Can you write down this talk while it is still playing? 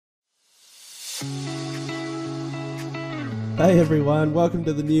Hey everyone, welcome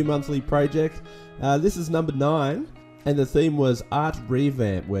to the new monthly project. This is number 9, and the theme was Art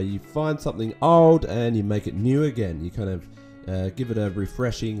Revamp, where you find something old and you make it new again. You kind of give it a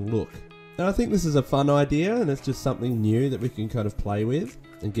refreshing look. And I think this is a fun idea, and it's just something new that we can kind of play with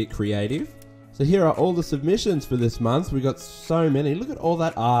and get creative. So here are all the submissions for this month. We got so many. Look at all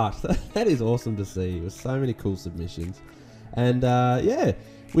that art. That is awesome to see. There's so many cool submissions. And yeah,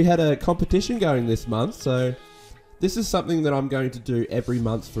 we had a competition going this month, so this is something that I'm going to do every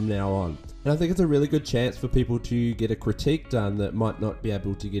month from now on. And I think it's a really good chance for people to get a critique done that might not be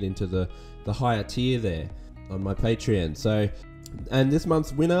able to get into the higher tier there on my Patreon. So, and this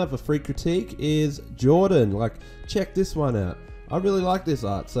month's winner of a free critique is Jordan. Like, check this one out. I really like this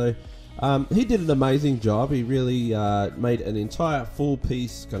art. So, he did an amazing job. He really made an entire full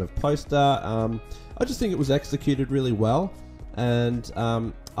piece kind of poster. I just think it was executed really well. And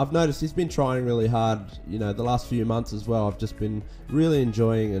I've noticed he's been trying really hard, you know, the last few months as well. I've just been really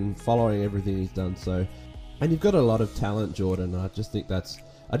enjoying and following everything he's done. So, and you've got a lot of talent, Jordan. I just think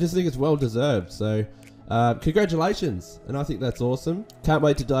it's well deserved. So, congratulations. And I think that's awesome. Can't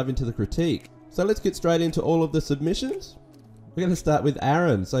wait to dive into the critique. So let's get straight into all of the submissions. We're going to start with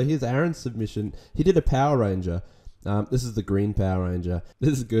Aaron. So here's Aaron's submission. He did a Power Ranger. This is the green Power Ranger.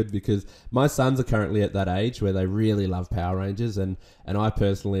 This is good because my sons are currently at that age where they really love Power Rangers, and I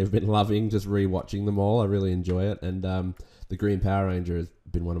personally have been loving just rewatching them all. I really enjoy it, and the green Power Ranger has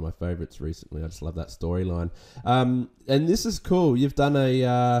been one of my favorites recently. I just love that storyline. And this is cool. You've done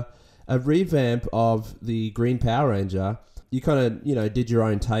a revamp of the green Power Ranger. You kind of, you know, did your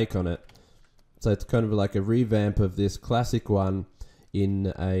own take on it. So it's kind of like a revamp of this classic one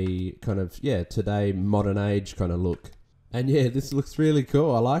in a kind of, yeah, today modern age kind of look. And yeah, this looks really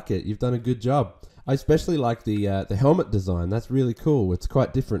cool. I like it. You've done a good job. I especially like the helmet design. That's really cool. It's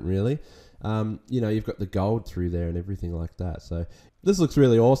quite different, really. You know, you've got the gold through there and everything like that. So this looks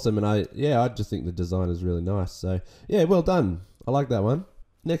really awesome. And I just think the design is really nice. So yeah, well done. I like that one.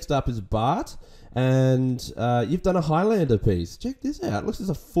 Next up is Bart, and you've done a Highlander piece. Check this out. It looks like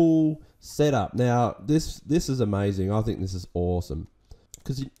a full setup. Now this is amazing. I think this is awesome.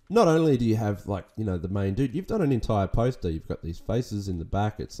 Because not only do you have, like, you know, the main dude, you've done an entire poster. You've got these faces in the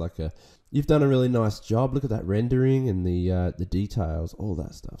back. It's like you've done a really nice job. Look at that rendering and the details, all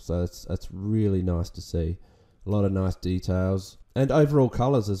that stuff. So that's really nice to see. A lot of nice details and overall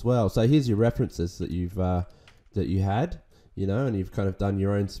colors as well. So here's your references that you had, you know, and you've kind of done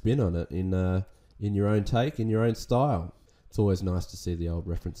your own spin on it in your own take, in your own style. It's always nice to see the old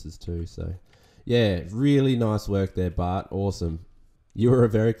references too. So yeah, really nice work there, Bart. Awesome. You were a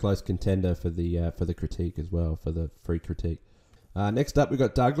very close contender for the critique as well, for the free critique. Next up, we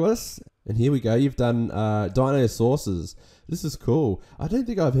got Douglas, and here we go. You've done Dino Sauces. This is cool. I don't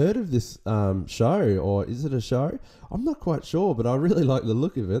think I've heard of this show, or is it a show? I'm not quite sure, but I really like the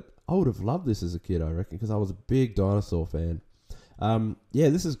look of it. I would have loved this as a kid, I reckon, because I was a big dinosaur fan. Yeah,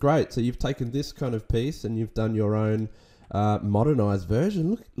 this is great. So you've taken this kind of piece and you've done your own modernized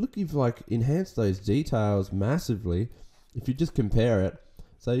version. Look, you've like enhanced those details massively. If you just compare it,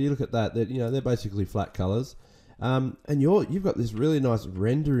 so you look at that, you know, they're basically flat colors, and you've got this really nice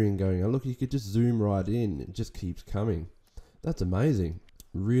rendering going on. Look, you could just zoom right in; it just keeps coming. That's amazing.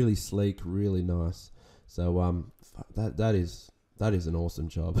 Really sleek, really nice. So that is an awesome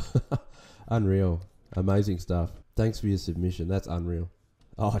job. Unreal, amazing stuff. Thanks for your submission. That's unreal.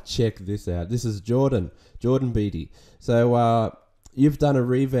 Oh, check this out. This is Jordan Beatty. So you've done a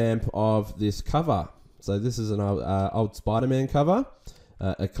revamp of this cover. So this is an old Spider-Man cover,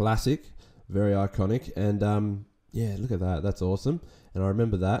 a classic, very iconic. And yeah, look at that. That's awesome. And I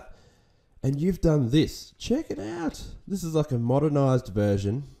remember that. And you've done this. Check it out. This is like a modernized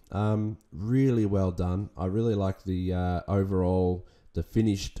version. Really well done. I really like the overall, the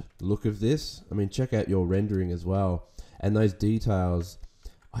finished look of this. I mean, check out your rendering as well. And those details.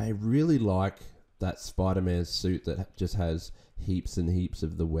 I really like that Spider-Man suit that just has heaps and heaps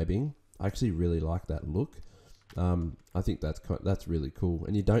of the webbing. I actually really like that look. I think that's really cool.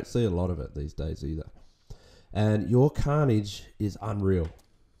 And you don't see a lot of it these days either. And your carnage is unreal.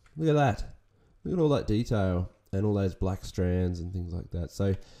 Look at that. Look at all that detail and all those black strands and things like that.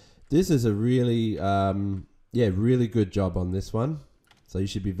 So this is a really, really good job on this one. So you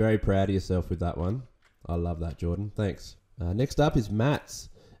should be very proud of yourself with that one. I love that, Jordan. Thanks. Next up is Matt's.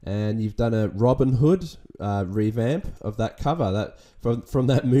 And you've done a Robin Hood revamp of that cover that from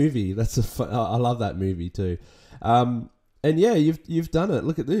that movie. I love that movie too. And yeah, you've done it.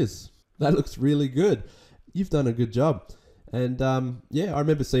 Look at this. That looks really good. You've done a good job. And yeah, I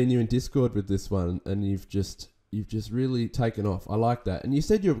remember seeing you in Discord with this one, and you've just you've just really taken off. I like that. And you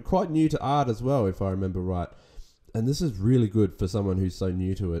said you're quite new to art as well, if I remember right. And this is really good for someone who's so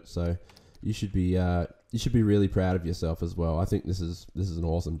new to it. So you should be really proud of yourself as well. I think this is an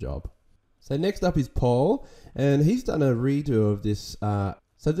awesome job. So next up is Paul, and he's done a redo of this.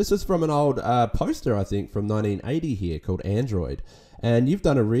 So this is from an old poster, I think, from 1980 here called Android. And you've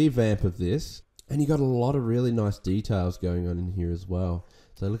done a revamp of this, and you got a lot of really nice details going on in here as well.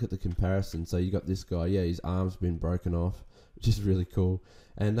 So look at the comparison. So you got this guy, yeah, his arm's been broken off, which is really cool.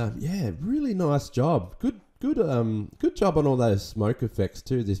 And yeah, really nice job. Good job on all those smoke effects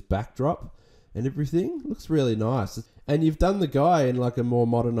too. This backdrop and everything looks really nice. And you've done the guy in like a more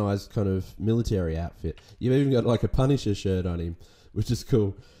modernized kind of military outfit. You've even got like a Punisher shirt on him, which is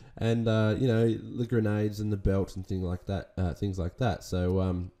cool. And you know, the grenades and the belt and things like that.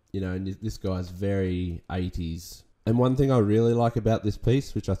 So you know, and this guy's very 80s. And one thing I really like about this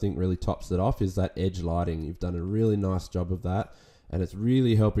piece, which I think really tops it off, is that edge lighting. You've done a really nice job of that, and it's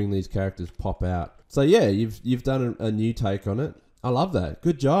really helping these characters pop out. So yeah, you've done a new take on it. I love that.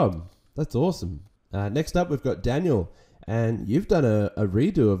 Good job. That's awesome. Next up, we've got Daniel, and you've done a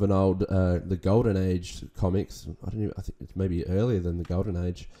redo of an old the Golden Age comics. I think it's maybe earlier than the Golden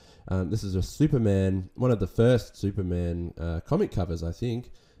Age. This is a Superman, one of the first Superman comic covers, I think,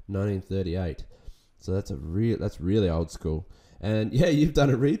 1938. So that's really old school. And yeah, you've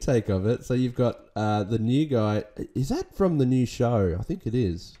done a retake of it. So you've got the new guy. Is that from the new show? I think it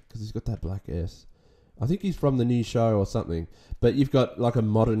is, because he's got that black S. I think he's from the new show or something. But you've got like a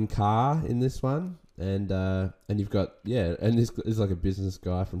modern car in this one, and you've got, yeah, and this is like a business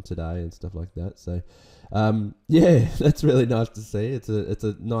guy from today and stuff like that. So yeah, that's really nice to see. It's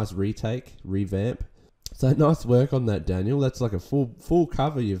a nice revamp. So nice work on that, Daniel. That's like a full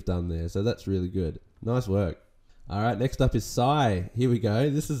cover you've done there. So that's really good. Nice work. All right, next up is Sai. Here we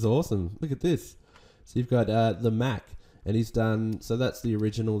go. This is awesome. Look at this. So you've got the Mac, and he's done, so that's the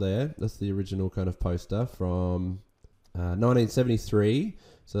original there. That's the original kind of poster from 1973.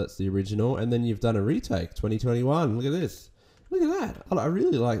 So that's the original. And then you've done a retake, 2021. Look at this. Look at that. I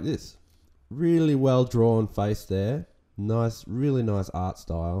really like this. Really well drawn face there. Nice, really nice art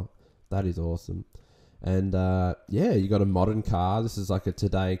style. That is awesome. And yeah, you got a modern car. This is like a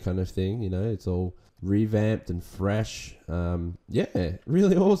today kind of thing, you know. It's all revamped and fresh. Yeah,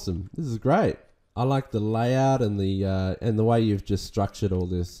 really awesome. This is great. I like the layout and the way you've just structured all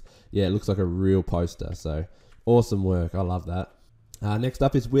this. Yeah, it looks like a real poster. So awesome work. I love that. Next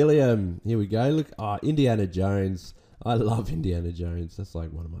up is William. Here we go. Look, Indiana Jones. I love Indiana Jones. That's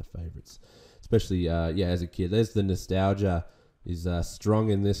like one of my favorites, especially yeah, as a kid. There's the nostalgia is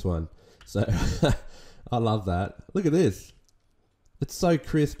strong in this one. So I love that. Look at this. It's so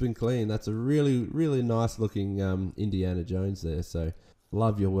crisp and clean. That's a really, really nice looking Indiana Jones there. So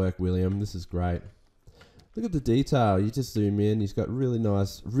love your work, William. This is great. Look at the detail. You just zoom in. He's got really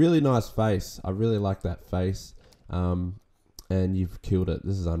nice face. I really like that face. And you've killed it.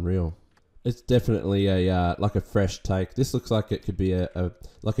 This is unreal. It's definitely a like a fresh take. This looks like it could be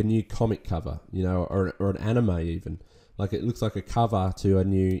like a new comic cover, you know, or an anime even. Like it looks like a cover to a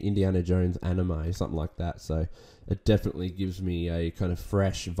new Indiana Jones anime, something like that. So it definitely gives me a kind of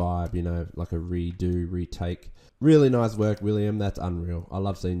fresh vibe, you know, like a retake. Really nice work, William. That's unreal. I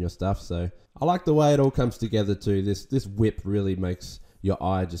love seeing your stuff. So I like the way it all comes together too. This whip really makes your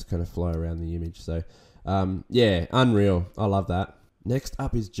eye just kind of flow around the image. So yeah, unreal. I love that. Next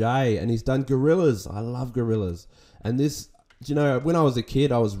up is Jay, and he's done gorillas. I love gorillas. And this, you know, when I was a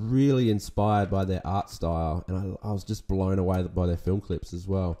kid, I was really inspired by their art style, and I was just blown away by their film clips as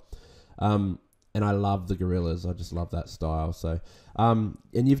well. And I love the gorillas. I just love that style. So, and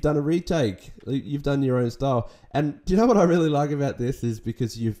you've done a retake. You've done your own style. And do you know what I really like about this is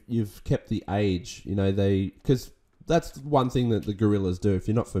because you've kept the age. You know, because that's one thing that the gorillas do. If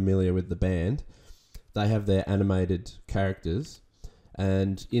you're not familiar with the band, they have their animated characters.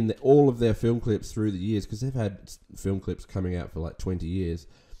 And in all of their film clips through the years, because they've had film clips coming out for like 20 years,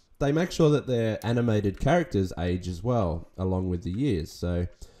 they make sure that their animated characters age as well, along with the years. So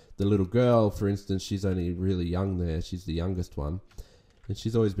the little girl, for instance, she's only really young there. She's the youngest one. And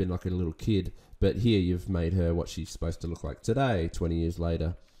she's always been like a little kid. But here you've made her what she's supposed to look like today, 20 years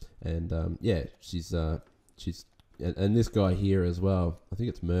later. And yeah, she's and this guy here as well. I think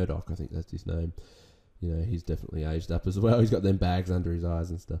it's Murdoch. I think that's his name. You know, he's definitely aged up as well. He's got them bags under his eyes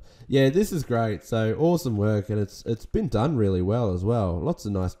and stuff. Yeah, this is great. So awesome work, and it's been done really well as well. Lots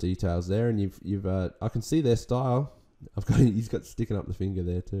of nice details there, and you've I can see their style. He's got sticking up the finger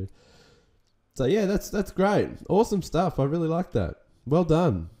there too. So yeah, that's great. Awesome stuff. I really like that. Well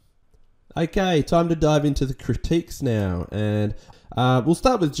done. Okay, time to dive into the critiques now, and we'll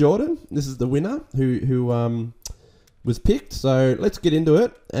start with Jordan. This is the winner who was picked, so let's get into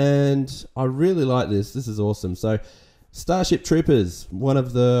it. And I really like this. This is awesome. So, Starship Troopers, one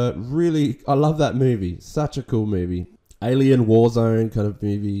of the I love that movie. Such a cool movie. Alien Warzone kind of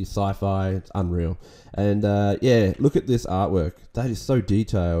movie, sci-fi. It's unreal. And yeah, look at this artwork. That is so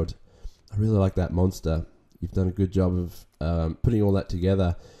detailed. I really like that monster. You've done a good job of putting all that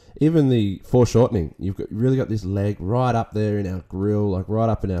together. Even the foreshortening. You've really got this leg right up there in our grill, like right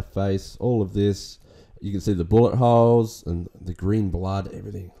up in our face. All of this. You can see the bullet holes and the green blood.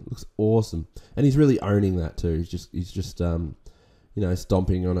 Everything looks awesome. And he's really owning that too. He's just you know,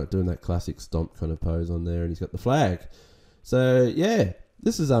 stomping on it, doing that classic stomp kind of pose on there. And he's got the flag. So yeah,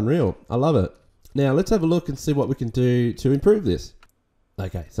 this is unreal. I love it. Now let's have a look and see what we can do to improve this.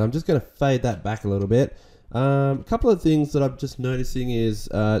 Okay, so I'm just going to fade that back a little bit. A couple of things that I'm just noticing is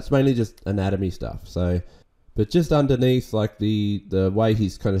it's mainly just anatomy stuff. So, but just underneath, like the way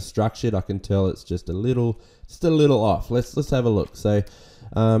he's kind of structured, I can tell it's just a little off. Let's have a look. So,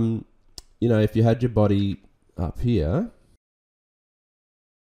 you know, if you had your body up here.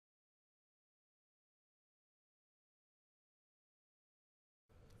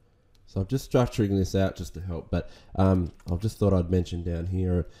 So I'm just structuring this out just to help, but I just thought I'd mention down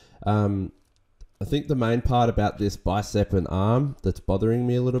here. I think the main part about this bicep and arm that's bothering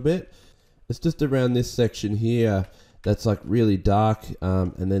me a little bit, it's just around this section here that's like really dark,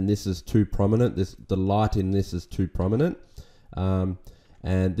 and then this is too prominent. The light in this is too prominent,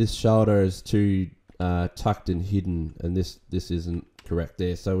 and this shoulder is too tucked and hidden, and this isn't correct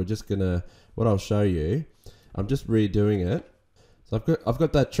there. So we're just gonna, what I'll show you, I'm just redoing it. So I've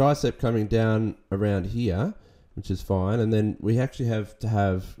got that tricep coming down around here, which is fine, and then we actually have to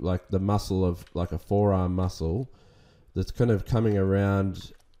have like the muscle of like a forearm muscle that's kind of coming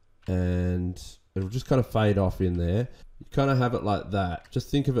around, and it'll just kind of fade off in there. You kind of have it like that. Just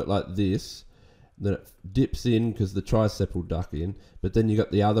think of it like this. Then it dips in because the tricep will duck in, but then you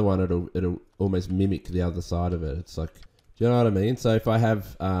got the other one. It'll almost mimic the other side of it. It's like, do you know what I mean? So if I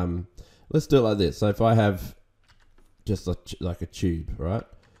have, let's do it like this. So if I have just like a tube, right?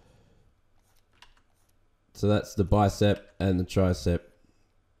 So that's the bicep and the tricep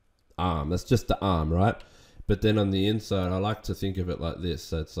arm. That's just the arm, right? But then on the inside, I like to think of it like this.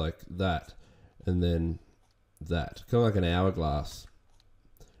 So it's like that, and then that. Kind of like an hourglass.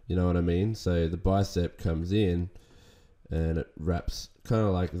 You know what I mean? So the bicep comes in, and it wraps kind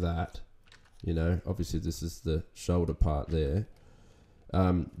of like that. You know, obviously this is the shoulder part there.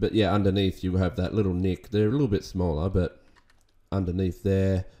 But yeah, underneath you have that little nick. They're a little bit smaller, but underneath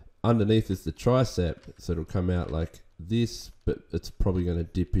there, underneath is the tricep, so it'll come out like this, but it's probably going to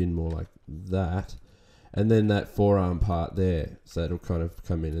dip in more like that. And then that forearm part there, so it'll kind of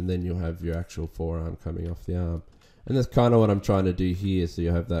come in, and then you'll have your actual forearm coming off the arm. And that's kind of what I'm trying to do here, so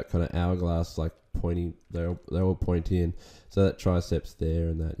you have that kind of hourglass, like pointing, they all point in. So that triceps there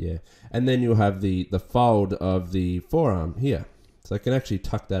and that, yeah. And then you'll have the fold of the forearm here. So I can actually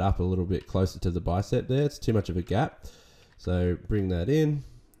tuck that up a little bit closer to the bicep there. It's too much of a gap. So bring that in,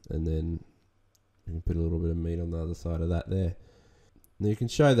 and then you can put a little bit of meat on the other side of that there. Now you can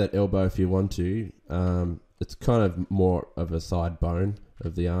show that elbow if you want to. It's kind of more of a side bone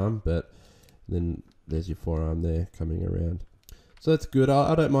of the arm, but then there's your forearm there coming around. So that's good.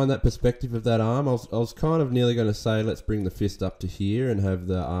 I don't mind that perspective of that arm. I was kind of nearly going to say let's bring the fist up to here and have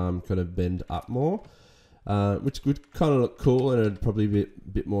the arm kind of bend up more. Which would kind of look cool, and it'd probably be a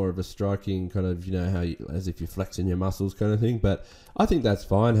bit more of a striking kind of, you know, how as if you're flexing your muscles kind of thing. But I think that's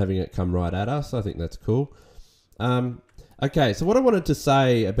fine, having it come right at us. I think that's cool. Okay, so what I wanted to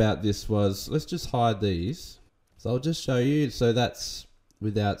say about this was, let's just hide these. So I'll just show you. So that's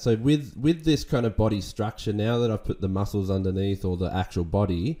without. So with this kind of body structure, now that I've put the muscles underneath, or the actual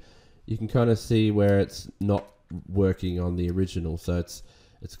body, you can kind of see where it's not working on the original. So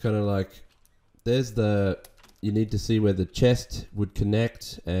it's kind of like, there's you need to see where the chest would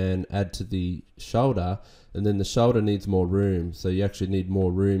connect and add to the shoulder, and then the shoulder needs more room. So you actually need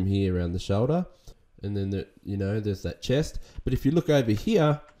more room here around the shoulder, and then you know, there's that chest. But if you look over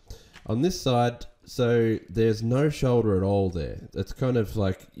here on this side, so there's no shoulder at all there. It's kind of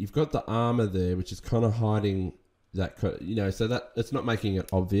like you've got the armor there, which is kind of hiding that, you know, so that it's not making it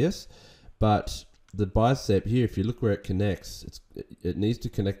obvious. But the bicep here, if you look where it connects, it needs to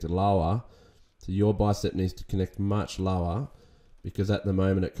connect lower. So your bicep needs to connect much lower, because at the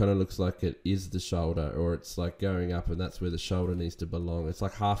moment it kind of looks like it is the shoulder, or it's like going up, and that's where the shoulder needs to belong. It's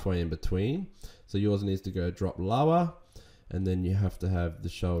like halfway in between. So yours needs to go drop lower, and then you have to have the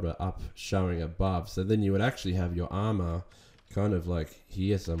shoulder up showing above. So then you would actually have your armor kind of like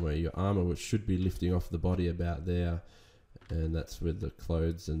here somewhere. Your armor should be lifting off the body about there, and that's where the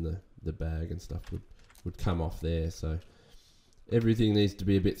clothes and the bag and stuff would come off there. So everything needs to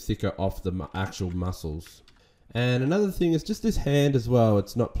be a bit thicker off the actual muscles. And another thing is just this hand as well.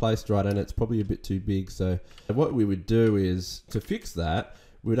 It's not placed right, and it's probably a bit too big. So what we would do is, to fix that,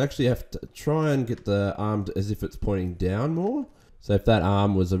 we'd actually have to try and get the arm as if it's pointing down more. So if that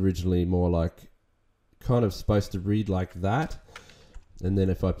arm was originally more like kind of supposed to read like that, and then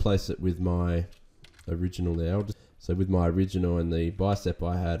if I place it with my original there, so with my original, and the bicep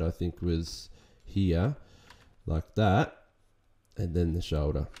I had, I think was here like that, and then the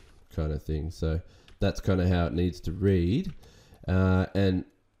shoulder kind of thing. So that's kind of how it needs to read. And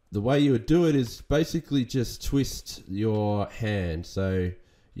the way you would do it is basically just twist your hand. So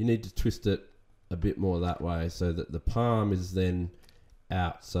you need to twist it a bit more that way so that the palm is then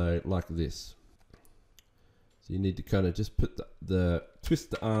out, so like this. So you need to kind of just put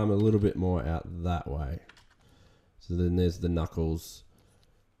twist the arm a little bit more out that way. So then there's the knuckles,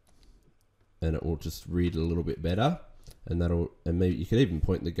 and it will just read a little bit better. And maybe you could even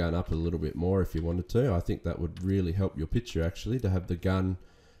point the gun up a little bit more if you wanted to. I think that would really help your picture, actually, to have the gun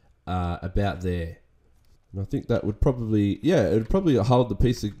about there. And I think that would probably, yeah, it would probably hold the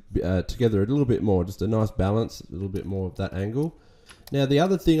piece together a little bit more, just a nice balance, a little bit more of that angle. Now, the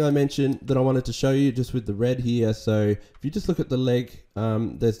other thing I mentioned that I wanted to show you just with the red here, so if you just look at the leg,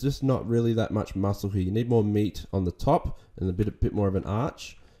 there's just not really that much muscle here. You need more meat on the top and a bit more of an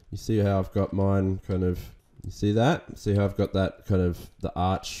arch. You see how I've got mine kind of, you see that? See how I've got that kind of the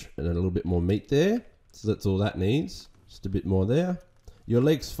arch and a little bit more meat there? So that's all that needs, just a bit more there. Your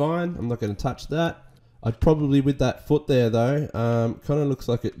leg's fine, I'm not going to touch that. I'd probably, with that foot there though, kind of looks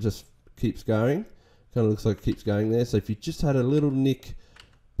like it just keeps going. Kind of looks like it keeps going there. So if you just had a little nick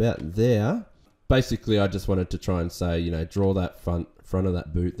about there, basically I just wanted to try and say, you know, draw that front of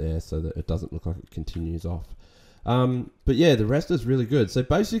that boot there so that it doesn't look like it continues off. But yeah, the rest is really good. So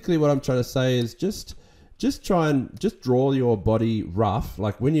basically what I'm trying to say is just try and draw your body rough.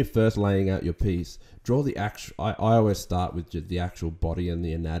 Like when you're first laying out your piece, draw the actual, I always start with the actual body and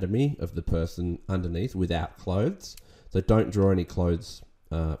the anatomy of the person underneath without clothes. So don't draw any clothes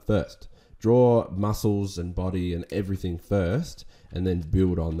first. Draw muscles and body and everything first, and then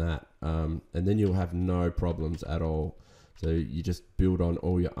build on that. And then you'll have no problems at all. So you just build on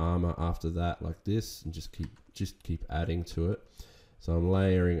all your armor after that like this, and just keep adding to it. So I'm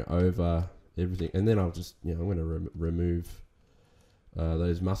layering over everything, and then I'll just, you know, I'm going to remove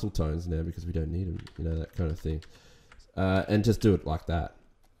those muscle tones now because we don't need them, you know, that kind of thing. And just do it like that.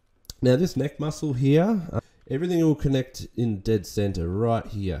 Now this neck muscle here, everything will connect in dead center right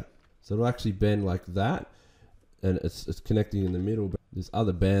here. So it'll actually bend like that, and it's connecting in the middle. But this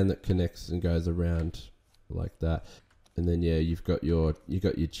other band that connects and goes around like that. And then yeah, you got your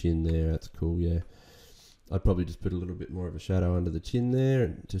chin there. That's cool. Yeah, I'd probably just put a little bit more of a shadow under the chin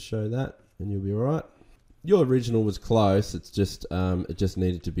there to show that, and you'll be all right. Your original was close. It's just it just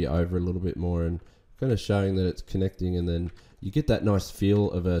needed to be over a little bit more, and kind of showing that it's connecting. And then you get that nice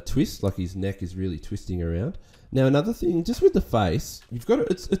feel of a twist, like his neck is really twisting around. Now another thing, just with the face, you've got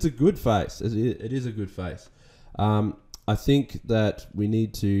it's a good face. It is a good face. I think that we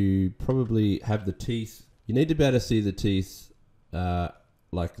need to probably have the teeth. You need to be able to see the teeth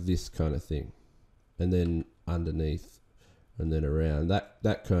like this kind of thing, and then underneath, and then around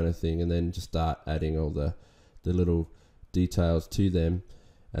that kind of thing, and then just start adding all the little details to them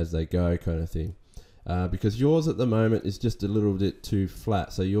as they go, kind of thing. Because yours at the moment is just a little bit too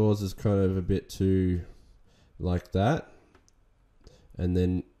flat. So yours is kind of a bit too like that, and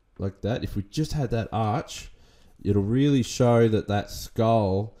then like that. If we just had that arch, it'll really show that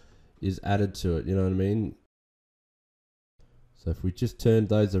skull is added to it, you know what I mean? So if we just turned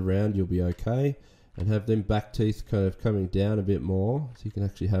those around, you'll be okay, and have them back teeth kind of coming down a bit more, so you can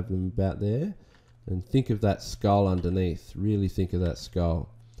actually have them about there, and think of that skull underneath. Really think of that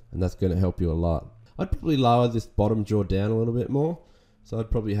skull, and that's going to help you a lot. I'd probably lower this bottom jaw down a little bit more, so I'd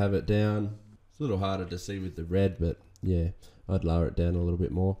probably have it down. It's a little harder to see with the red, but yeah, I'd lower it down a little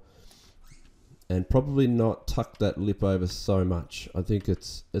bit more. And probably not tuck that lip over so much. I think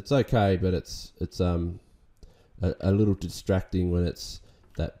it's okay, but it's a little distracting when it's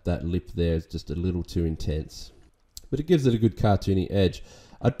that lip there is just a little too intense. But it gives it a good cartoony edge.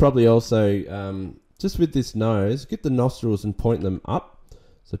 I'd probably also, just with this nose, get the nostrils and point them up.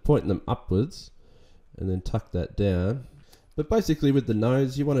 So point them upwards, and then tuck that down. But basically with the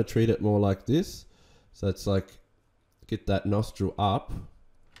nose, you want to treat it more like this. So it's like, get that nostril up,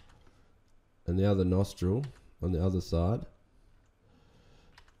 and the other nostril on the other side.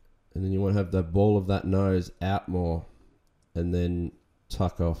 And then you want to have the ball of that nose out more. and then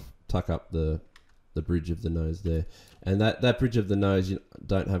tuck up the bridge of the nose there. And that bridge of the nose, you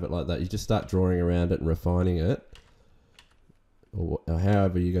don't have it like that. You just start drawing around it and refining it, or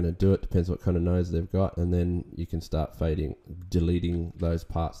however you're going to do it. Depends what kind of nose they've got, and then you can start deleting those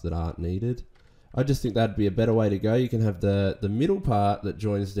parts that aren't needed. I just think that'd be a better way to go. You can have the middle part that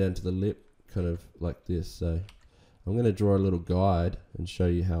joins down to the lip, kind of like this. So I'm going to draw a little guide and show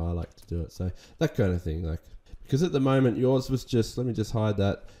you how I like to do it. So that kind of thing, like, because at the moment yours was just, let me just hide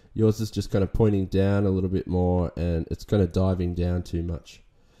that. Yours is just kind of pointing down a little bit more, and it's kind of diving down too much.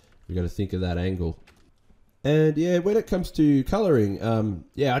 You've got to think of that angle. And yeah, when it comes to colouring,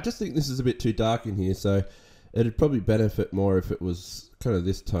 yeah, I just think this is a bit too dark in here, so it'd probably benefit more if it was kind of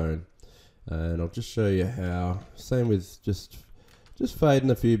this tone. And I'll just show you how. Same with just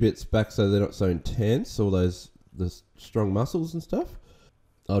fading a few bits back so they're not so intense, all the strong muscles and stuff.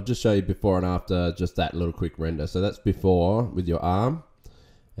 I'll just show you before and after, just that little quick render. So that's before with your arm,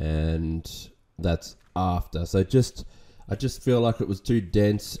 and that's after. So I just feel like it was too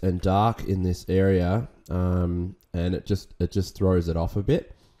dense and dark in this area, and it just throws it off a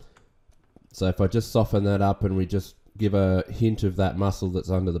bit. So if I just soften that up and we just give a hint of that muscle that's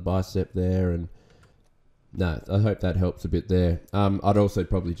under the bicep there, and no, I hope that helps a bit there. I'd also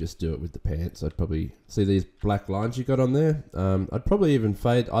probably just do it with the pants. I'd probably see these black lines you got on there. I'd probably even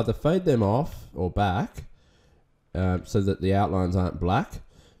either fade them off or back, so that the outlines aren't black.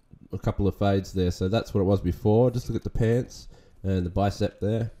 A couple of fades there, so that's what it was before. Just look at the pants and the bicep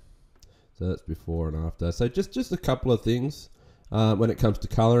there. So that's before and after. So just a couple of things when it comes to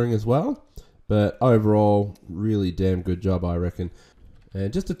colouring as well. But overall, really damn good job, I reckon.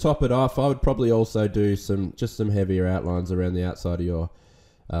 And just to top it off, I would probably also do some heavier outlines around the outside of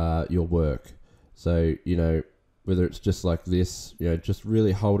your work. So, you know, whether it's just like this, you know, just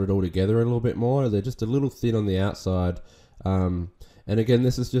really hold it all together a little bit more. They're just a little thin on the outside. And again,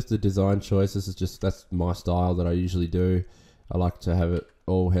 this is just a design choice. That's my style that I usually do. I like to have it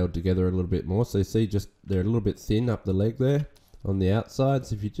all held together a little bit more. So you see, they're a little bit thin up the leg there on the outside.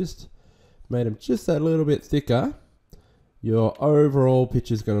 So if you just made them just that little bit thicker, your overall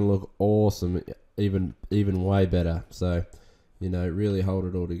picture is going to look awesome, even way better. So, you know, really hold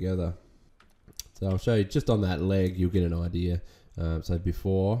it all together. So I'll show you just on that leg, you'll get an idea. So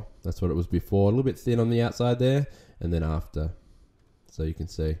before, that's what it was before, a little bit thin on the outside there, and then after, so you can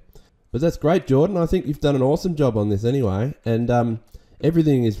see. But that's great, Jordan. I think you've done an awesome job on this anyway, and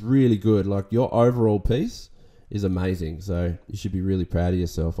everything is really good. Like, your overall piece is amazing, so you should be really proud of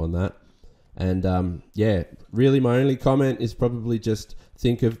yourself on that. And yeah, really my only comment is probably just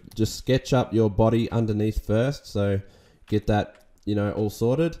sketch up your body underneath first. So get that, you know, all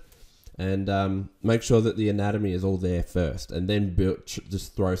sorted, and make sure that the anatomy is all there first, and then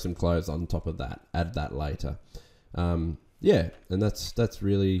just throw some clothes on top of that, add that later. Yeah, and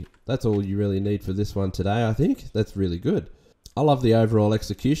that's all you really need for this one today. I think that's really good. I love the overall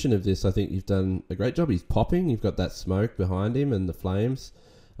execution of this. I think you've done a great job. He's popping, you've got that smoke behind him and the flames.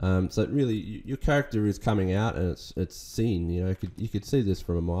 So it really, your character is coming out, and it's seen. You know, you could see this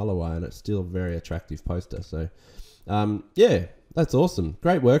from a mile away, and it's still a very attractive poster. So, yeah, that's awesome.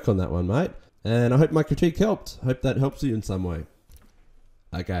 Great work on that one, mate. And I hope my critique helped. Hope that helps you in some way.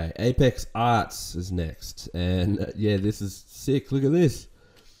 Okay, Apex Arts is next, and yeah, this is sick. Look at this.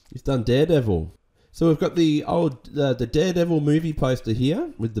 He's done Daredevil. So we've got the Daredevil movie poster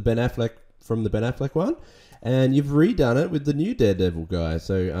here with the Ben Affleck one. And you've redone it with the new Daredevil guy.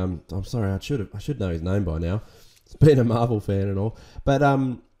 So I'm sorry, I should know his name by now. He's been a Marvel fan and all. But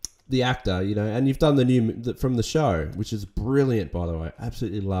the actor, you know, and you've done the new from the show, which is brilliant, by the way.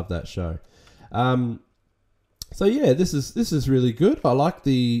 Absolutely love that show. So yeah, this is really good. I like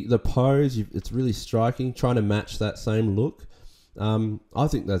the pose. It's really striking. Trying to match that same look. I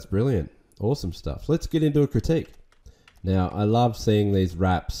think that's brilliant. Awesome stuff. Let's get into a critique. Now, I love seeing these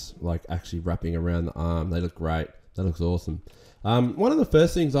wraps, like actually wrapping around the arm. They look great. That looks awesome. One of the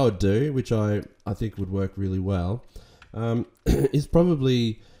first things I would do, which I think would work really well, is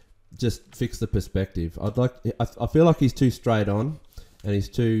probably just fix the perspective. I feel like he's too straight on, and he's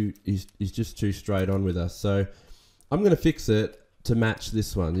just too straight on with us. So I'm going to fix it to match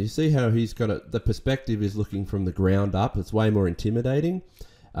this one. You see how he's got the perspective is looking from the ground up. It's way more intimidating.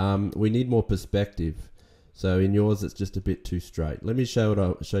 We need more perspective. So in yours, it's just a bit too straight. Let me show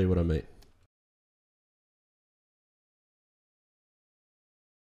you what I mean.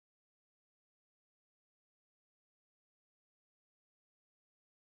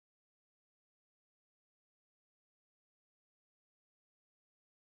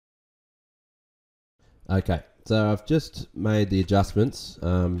 Okay, so I've just made the adjustments.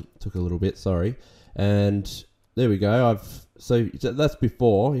 Took a little bit, sorry. And there we go. So that's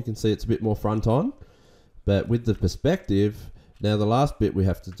before. You can see it's a bit more front on, but with the perspective, now the last bit we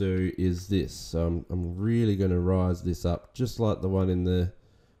have to do is this. So I'm really going to rise this up, just like the one in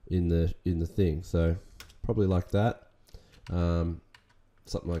the thing. So probably like that,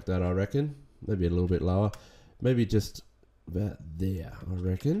 something like that, I reckon. Maybe a little bit lower, maybe just about there, I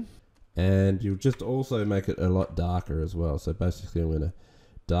reckon. And you'll just also make it a lot darker as well. So basically I'm going to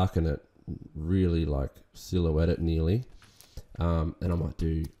darken it, really like silhouette it nearly. And I might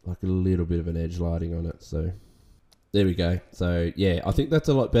do like a little bit of an edge lighting on it. So there we go. So yeah, I think that's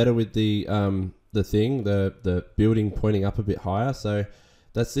a lot better with the building pointing up a bit higher. So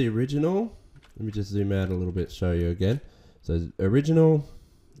that's the original. Let me just zoom out a little bit, show you again. So original,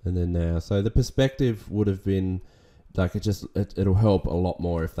 and then now. So the perspective would have been like it'll help a lot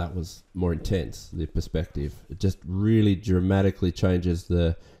more if that was more intense. The perspective, it just really dramatically changes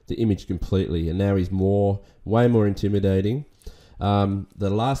the image completely. And now he's way more intimidating. The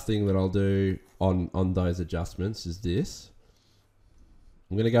last thing that I'll do on those adjustments is this.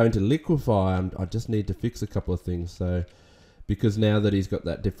 I'm going to go into liquefy. I just need to fix a couple of things. So because now that he's got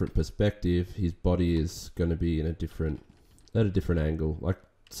that different perspective, his body is going to be at a different angle, like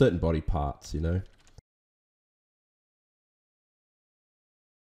certain body parts, you know.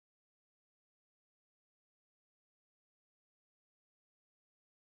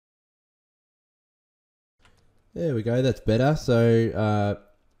 There we go, that's better. So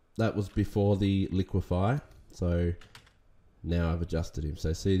that was before the liquefy. So now I've adjusted him.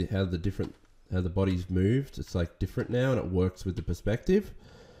 So see how the body's moved? It's like different now, and it works with the perspective.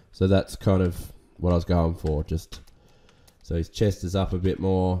 So that's kind of what I was going for. Just so his chest is up a bit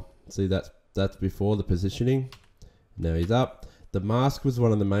more. See, that's before the positioning. Now he's up. The mask was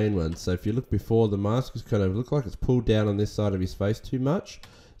one of the main ones. So if you look before, the mask was kind of looked like it's pulled down on this side of his face too much.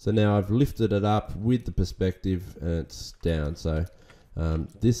 So now I've lifted it up with the perspective and it's down. So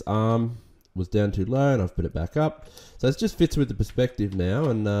this arm was down too low and I've put it back up. So it just fits with the perspective now.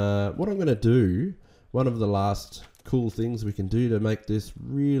 And what I'm going to do, one of the last cool things we can do to make this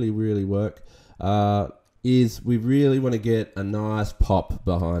really, really work is we really want to get a nice pop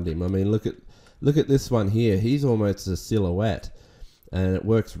behind him. I mean, look at this one here. He's almost a silhouette and it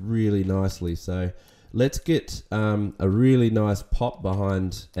works really nicely. So let's get a really nice pop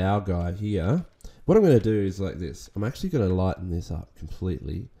behind our guy here. What I'm going to do is like this. I'm actually going to lighten this up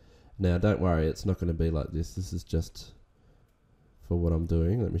completely. Now, don't worry, it's not going to be like this. This is just for what I'm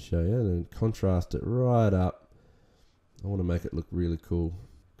doing. Let me show you. And then contrast it right up. I want to make it look really cool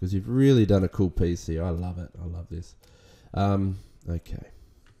because you've really done a cool piece here. I love it. I love this. Okay.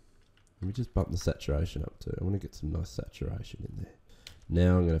 Let me just bump the saturation up too. I want to get some nice saturation in there.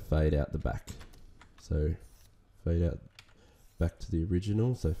 Now I'm going to fade out the back. So fade out back to the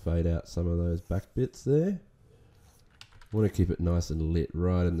original. So fade out some of those back bits there. I want to keep it nice and lit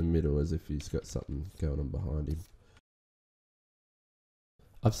right in the middle as if he's got something going on behind him.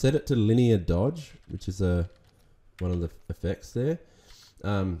 I've set it to linear dodge, which is one of the effects there.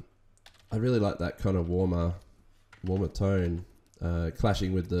 I really like that kind of warmer tone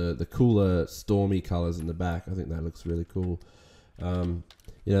clashing with the cooler stormy colors in the back. I think that looks really cool.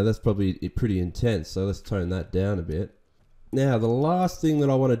 You know, that's probably pretty intense, so let's tone that down a bit. Now, the last thing that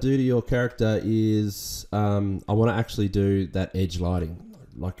I want to do to your character is I want to actually do that edge lighting.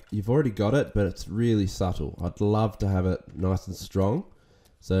 Like, you've already got it, but it's really subtle. I'd love to have it nice and strong.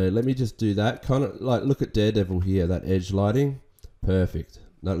 So let me just do that. Kind of like, look at Daredevil here, that edge lighting. Perfect.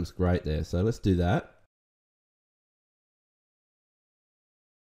 That looks great there. So let's do that.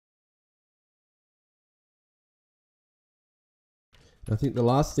 I think the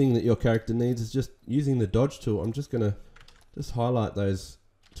last thing that your character needs is just using the dodge tool. I'm just going to just highlight those,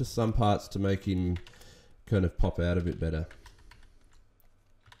 just some parts to make him kind of pop out a bit better.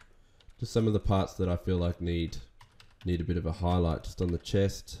 Just some of the parts that I feel like need a bit of a highlight just on the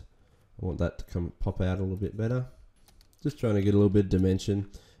chest. I want that to pop out a little bit better. Just trying to get a little bit of dimension.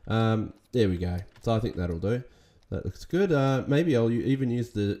 There we go. So I think that'll do. That looks good. Maybe I'll even use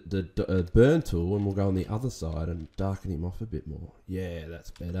the burn tool and we'll go on the other side and darken him off a bit more. Yeah,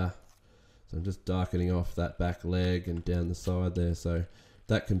 that's better. So I'm just darkening off that back leg and down the side there. So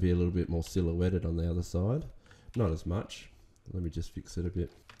that can be a little bit more silhouetted on the other side. Not as much. Let me just fix it a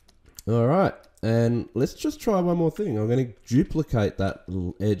bit. All right. And let's just try one more thing. I'm going to duplicate that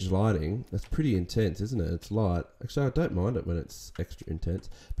edge lighting. That's pretty intense, isn't it? It's light. Actually, I don't mind it when it's extra intense.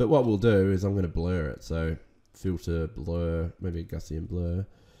 But what we'll do is I'm going to blur it. So filter, blur, maybe a Gaussian blur.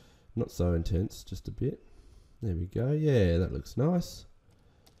 Not so intense, just a bit. There we go. Yeah, that looks nice.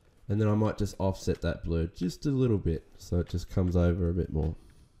 And then I might just offset that blur just a little bit so it just comes over a bit more.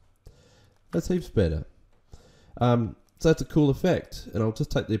 That's heaps better. So that's a cool effect. And I'll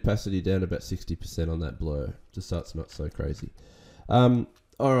just take the opacity down to about 60% on that blur, just so it's not so crazy. All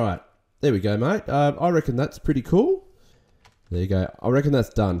right, there we go, mate. I reckon that's pretty cool. There you go. I reckon that's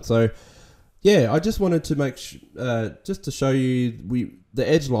done. So yeah, I just wanted to make just to show you the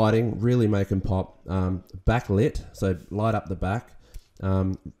edge lighting really make them pop. Backlit, so light up the back.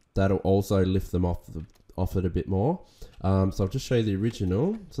 That'll also lift them off it a bit more. So I'll just show you the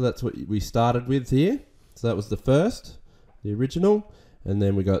original. So that's what we started with here. So that was the first, the original, and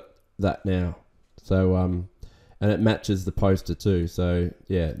then we got that now. So and it matches the poster too. So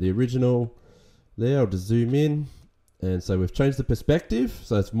yeah, the original there. I'll just zoom in, and so we've changed the perspective.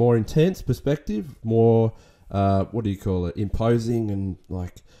 So it's more intense perspective, more what do you call it? Imposing and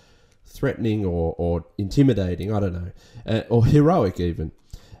like threatening or intimidating. I don't know, or heroic even.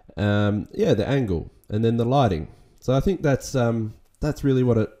 Yeah, the angle and then the lighting. So I think that's really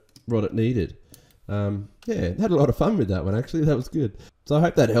what it needed. Yeah, had a lot of fun with that one actually. That was good. So I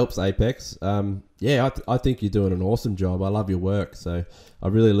hope that helps, Apex. Yeah, I think you're doing an awesome job. I love your work, so I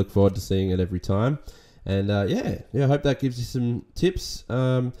really look forward to seeing it every time. And yeah, I hope that gives you some tips.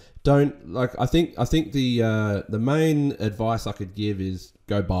 Don't like. I think the main advice I could give is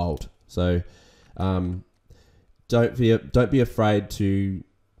go bold. So don't be afraid to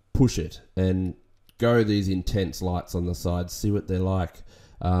push it and go these intense lights on the sides. See what they're like.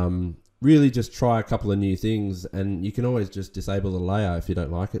 Really just try a couple of new things, and you can always just disable the layer if you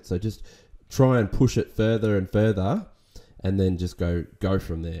don't like it. So just try and push it further and further, and then just go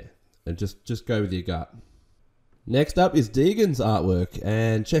from there, and just go with your gut. Next up is Deegan's artwork,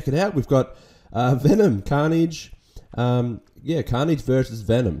 and check it out. We've got Venom, Carnage, Carnage versus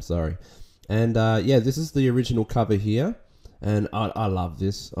Venom, sorry. And yeah, this is the original cover here, and I love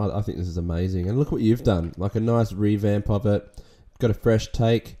this. I think this is amazing. And look what you've done, like a nice revamp of it. Got a fresh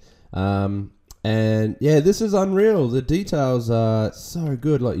take. And yeah, this is unreal. The details are so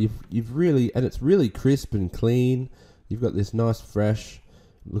good. Like you've really, and it's really crisp and clean. You've got this nice fresh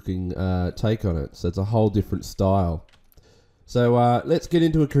looking take on it. So it's a whole different style. So let's get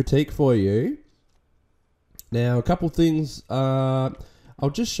into a critique for you. Now, a couple things I'll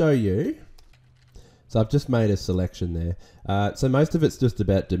just show you. So I've just made a selection there. So most of it's just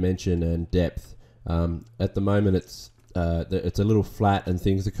about dimension and depth. At the moment it's a little flat and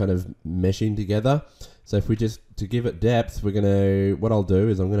things are kind of meshing together. So if we to give it depth, what I'll do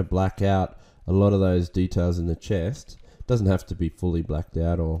is I'm going to black out a lot of those details in the chest. It doesn't have to be fully blacked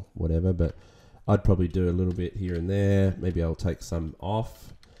out or whatever, but I'd probably do a little bit here and there. Maybe I'll take some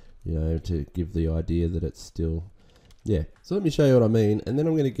off, to give the idea that it's still, yeah. So let me show you what I mean. And then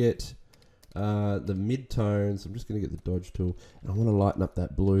I'm going to get the mid-tones. I'm just going to get the dodge tool, and I want to lighten up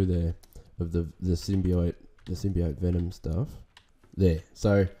that blue there of the symbiote Venom stuff there.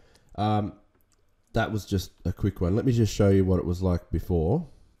 So that was just a quick one. Let me just show you what it was like before.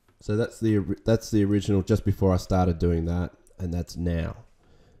 So that's the original just before I started doing that, and that's now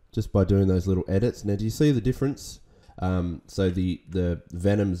just by doing those little edits. Now do you see the difference? So the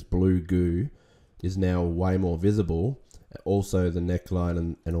Venom's blue goo is now way more visible. Also the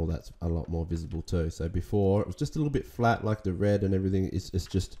neckline and all that's a lot more visible too. So before it was just a little bit flat, like the red and everything. It's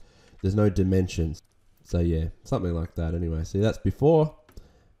just there's no dimensions. So yeah, something like that anyway. See, that's before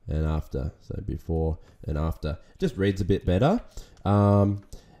and after. So before and after. It just reads a bit better.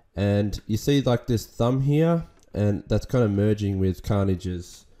 And you see like this thumb here, and that's kind of merging with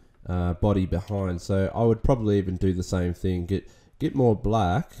Carnage's body behind. So I would probably even do the same thing. Get more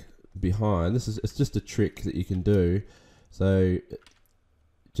black behind. It's just a trick that you can do. So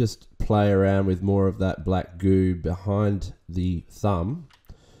just play around with more of that black goo behind the thumb,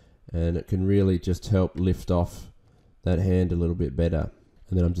 and it can really just help lift off that hand a little bit better.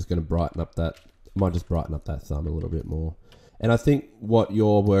 And then I'm just going to brighten up that, I might just brighten up that thumb a little bit more. And I think what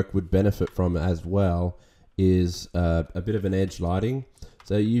your work would benefit from as well is a bit of an edge lighting.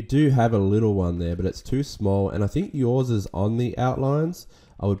 So you do have a little one there, but it's too small. And I think yours is on the outlines.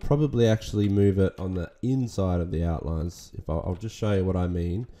 I would probably actually move it on the inside of the outlines. I'll just show you what I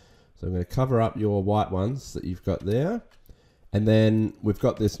mean. So I'm going to cover up your white ones that you've got there. And then we've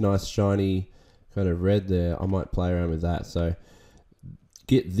got this nice shiny kind of red there. I might play around with that. So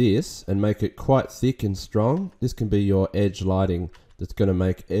get this and make it quite thick and strong. This can be your edge lighting that's going to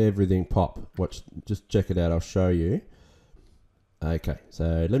make everything pop. Watch, just check it out. I'll show you. Okay,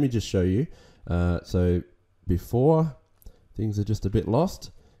 so let me just show you. So before, things are just a bit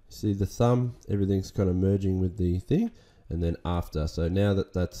lost. See the thumb, everything's kind of merging with the thing. And then after, so now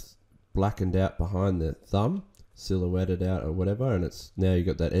that's blackened out behind the thumb, silhouetted out or whatever, and it's now you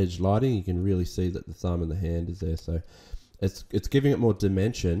got that edge lighting. You can really see that the thumb and the hand is there. So it's giving it more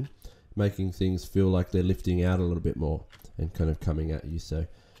dimension, making things feel like they're lifting out a little bit more and kind of coming at you. So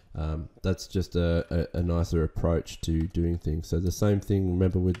that's just a nicer approach to doing things. So the same thing,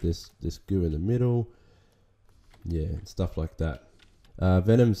 remember, with this goo in the middle, yeah, stuff like that.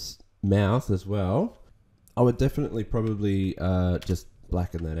 Venom's mouth as well, I would definitely probably just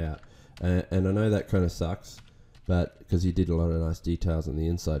blacken that out. And I know that kind of sucks, but because you did a lot of nice details on the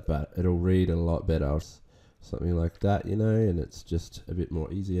inside, but it'll read a lot better. Something like that, you know, and it's just a bit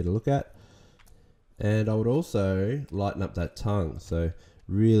more easier to look at. And I would also lighten up that tongue, so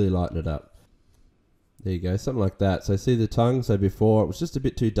really lighten it up. There you go, something like that. So see the tongue, so before it was just a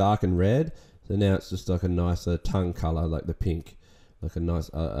bit too dark and red, so now it's just like a nicer tongue color, like the pink, like a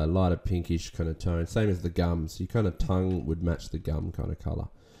nice, a lighter pinkish kind of tone. Same as the gums, your kind of tongue would match the gum kind of color.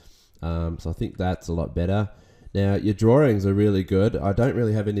 So I think that's a lot better. Now, your drawings are really good. I don't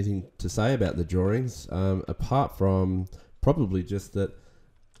really have anything to say about the drawings, apart from probably just that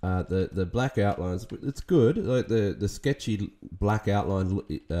the black outlines, it's good. Like the sketchy black outline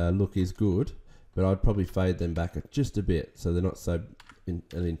look is good, but I'd probably fade them back just a bit so they're not so an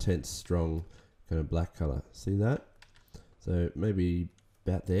intense, strong kind of black color. See that? So maybe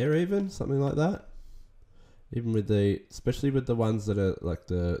about there even, something like that. Even with especially with the ones that are like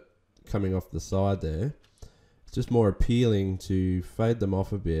coming off the side there. Just more appealing to fade them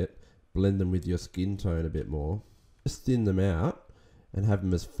off a bit, blend them with your skin tone a bit more, just thin them out and have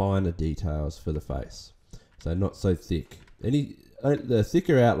them as finer details for the face, so not so thick. The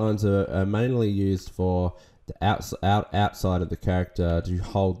thicker outlines are mainly used for the outside of the character, to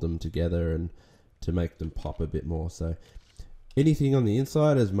hold them together and to make them pop a bit more. So anything on the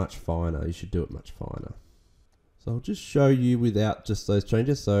inside is much finer. You should do it much finer. So I'll just show you without just those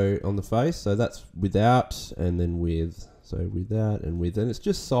changes. So on the face, so that's without and then with. So without and with, and it's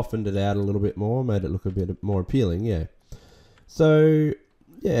just softened it out a little bit more, made it look a bit more appealing, yeah. So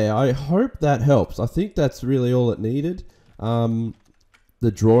yeah, I hope that helps. I think that's really all it needed. The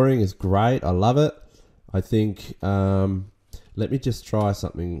drawing is great. I love it. I think, let me just try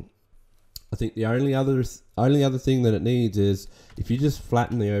something. I think the only other thing that it needs is if you just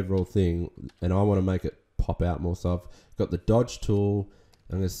flatten the overall thing, and I want to make it pop out more. So I've got the dodge tool.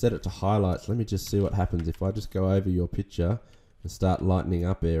 I'm going to set it to highlights. Let me just see what happens if I just go over your picture and start lightening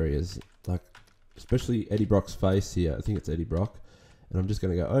up areas, like especially Eddie Brock's face here. I think it's Eddie Brock. And I'm just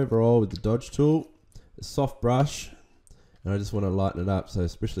going to go overall with the dodge tool, a soft brush, and I just want to lighten it up. So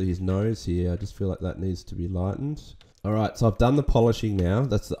especially his nose here, I just feel like that needs to be lightened. All right, so I've done the polishing now.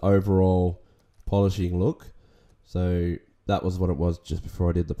 That's the overall polishing look. So that was what it was just before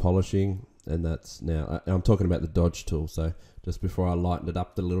I did the polishing. And that's now, I'm talking about the dodge tool. So just before I lightened it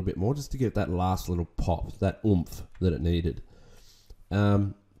up a little bit more, just to get that last little pop, that oomph that it needed.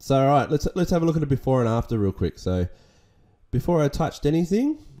 So all right, let's have a look at it before and after real quick. So before I touched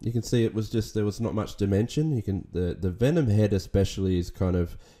anything, you can see it was just, there was not much dimension. You can, the Venom head especially is kind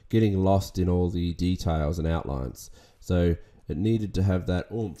of getting lost in all the details and outlines. So it needed to have that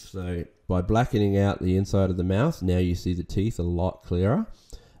oomph. So by blackening out the inside of the mouth, now you see the teeth a lot clearer.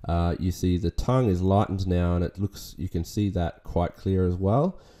 You see the tongue is lightened now, and it looks, you can see that quite clear as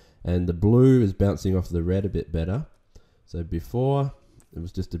well. And the blue is bouncing off the red a bit better. So before, it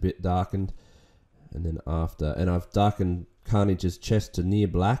was just a bit darkened, and then after. And I've darkened Carnage's chest to near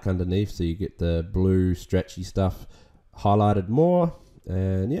black underneath, so you get the blue stretchy stuff highlighted more.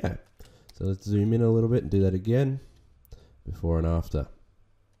 And yeah, so let's zoom in a little bit and do that again, before and after.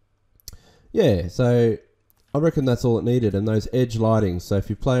 Yeah, so I reckon that's all it needed. And those edge lightings, so if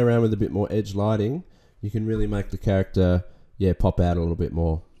you play around with a bit more edge lighting, you can really make the character, yeah, pop out a little bit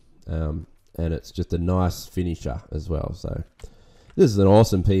more. And it's just a nice finisher as well. So this is an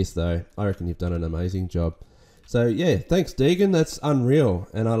awesome piece though. I reckon you've done an amazing job. So yeah, thanks Deegan, that's unreal,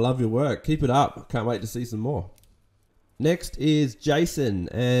 and I love your work. Keep it up, can't wait to see some more. Next is Jason,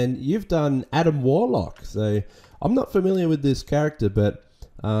 and you've done Adam Warlock. So I'm not familiar with this character, but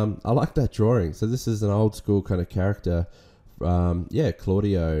I like that drawing. So this is an old school kind of character. Yeah,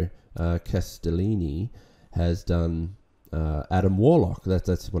 Claudio Castellini has done Adam Warlock.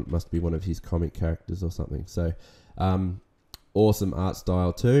 That's what must be one of his comic characters or something. So awesome art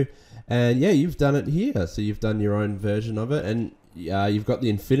style too. And yeah, you've done it here. So you've done your own version of it, and you've got the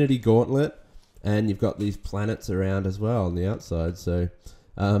Infinity Gauntlet, and you've got these planets around as well on the outside. So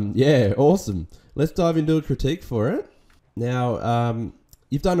yeah, awesome. Let's dive into a critique for it. Now,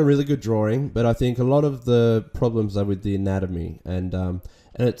 you've done a really good drawing, but I think a lot of the problems are with the anatomy, and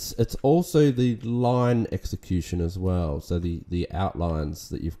it's also the line execution as well. So the outlines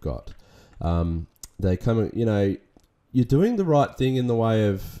that you've got, they come, you know, you're doing the right thing in the way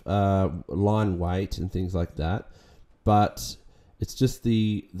of line weight and things like that, but It's just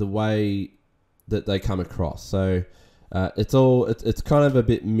the way that they come across. So it's kind of a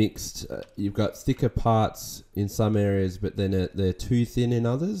bit mixed. You've got thicker parts in some areas, but then they're too thin in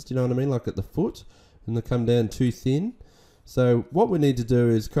others. Do you know what I mean? Like at the foot, and they come down too thin. So what we need to do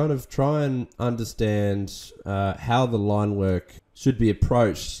is kind of try and understand how the line work should be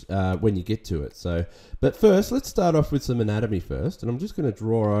approached when you get to it. So, but first, let's start off with some anatomy first. And I'm just going to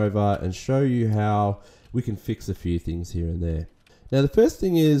draw over and show you how we can fix a few things here and there. Now, the first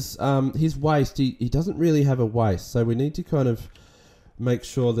thing is his waist. He doesn't really have a waist. So we need to kind of make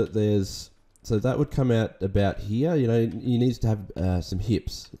sure that there's... So that would come out about here. You know, he needs to have some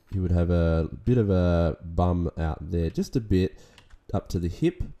hips. He would have a bit of a bum out there, just a bit up to the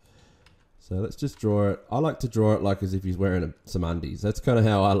hip. So let's just draw it. I like to draw it like as if he's wearing some undies. That's kind of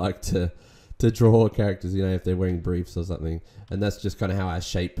how I like to draw characters, you know, if they're wearing briefs or something. And that's just kind of how I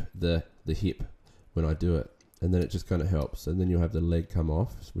shape the hip when I do it. And then it just kind of helps. And then you'll have the leg come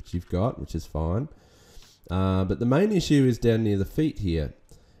off, which you've got, which is fine. But the main issue is down near the feet here.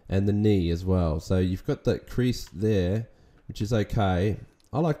 And the knee as well. So you've got that crease there, which is okay.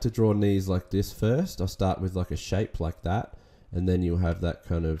 I like to draw knees like this first. I'll start with like a shape like that, and then you'll have that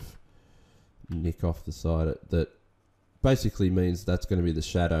kind of nick off the side that basically means that's going to be the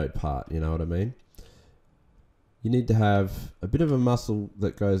shadowed part, you know what I mean? You need to have a bit of a muscle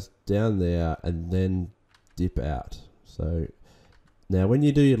that goes down there and then dip out. So now when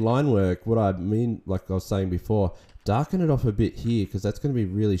you do your line work, what I mean, like I was saying before, darken it off a bit here because that's going to be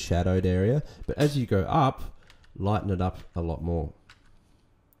really shadowed area. But as you go up, lighten it up a lot more.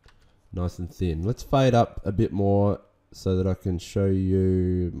 Nice and thin. Let's fade up a bit more so that I can show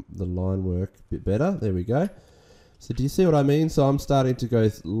you the line work a bit better. There we go. So do you see what I mean? So I'm starting to go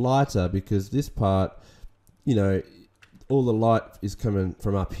lighter because this part, you know, all the light is coming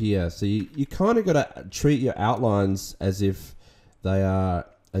from up here. So you kind of got to treat your outlines as if they are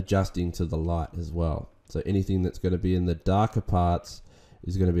adjusting to the light as well. So anything that's going to be in the darker parts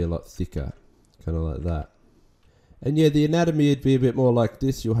is going to be a lot thicker, kind of like that. And yeah, the anatomy would be a bit more like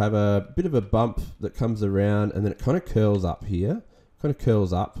this. You'll have a bit of a bump that comes around and then it kind of curls up here, kind of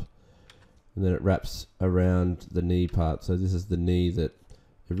curls up, and then it wraps around the knee part. So this is the knee that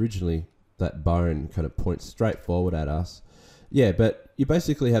originally that bone kind of points straight forward at us. Yeah, but you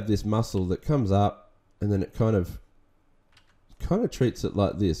basically have this muscle that comes up and then it kind of treats it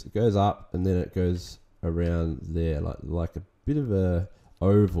like this. It goes up and then it goes around there, like a bit of a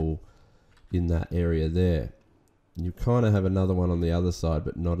oval in that area there. And you kind of have another one on the other side,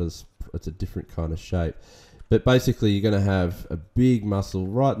 but not as, it's a different kind of shape. But basically you're going to have a big muscle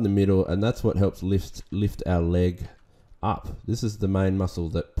right in the middle, and that's what helps lift our leg up. This is the main muscle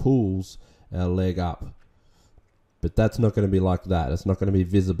that pulls our leg up. But that's not going to be like that. It's not going to be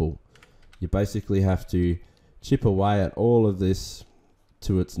visible. You basically have to chip away at all of this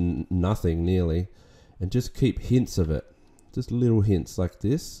to its nothing nearly, and just keep hints of it. Just little hints like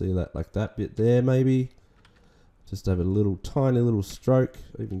this. See that, like that bit there maybe. Just have a little tiny little stroke.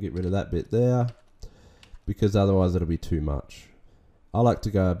 Even get rid of that bit there, because otherwise it'll be too much. I like to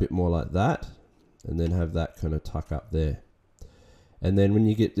go a bit more like that, and then have that kind of tuck up there. And then when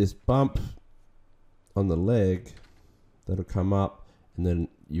you get this bump on the leg, that'll come up, and then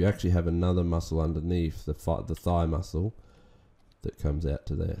you actually have another muscle underneath, the thigh muscle, that comes out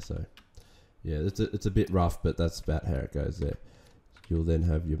to there. So yeah, it's a bit rough, but that's about how it goes there. You'll then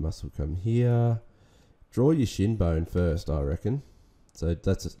have your muscle come here. Draw your shin bone first, I reckon. So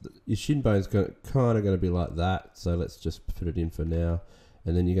your shin bone's kind of going to be like that. So let's just put it in for now.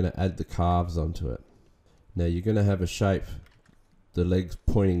 And then you're going to add the calves onto it. Now you're going to have a shape, the legs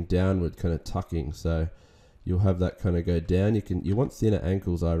pointing downward, kind of tucking. So you'll have that kind of go down. You want thinner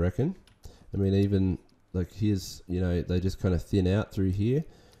ankles, I reckon. I mean, even like here's, you know, they just kind of thin out through here.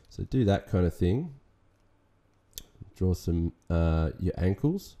 So do that kind of thing. Draw some your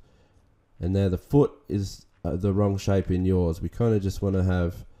ankles. And now the foot is the wrong shape in yours. We kind of just want to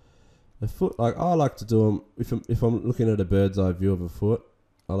have a foot, like I like to do them, if I'm looking at a bird's eye view of a foot,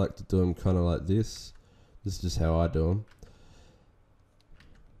 I like to do them kind of like this. This is just how I do them.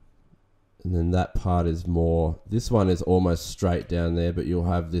 And then that part is more, this one is almost straight down there, but you'll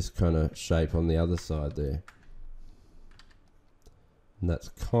have this kind of shape on the other side there. And that's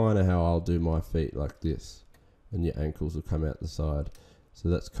kind of how I'll do my feet, like this. And your ankles will come out the side. So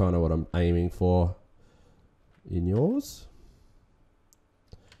that's kind of what I'm aiming for in yours.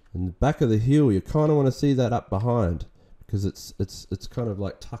 And the back of the heel, you kind of want to see that up behind, because it's kind of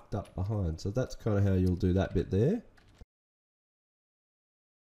like tucked up behind. So that's kind of how you'll do that bit there.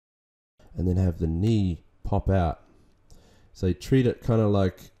 And then have the knee pop out. So you treat it kind of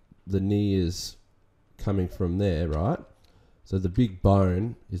like the knee is coming from there, right? So the big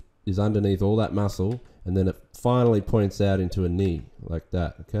bone is underneath all that muscle, and then it finally points out into a knee like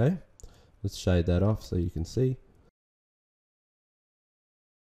that. Okay, let's shade that off so you can see.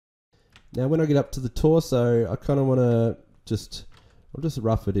 Now when I get up to the torso, I kind of want to I'll just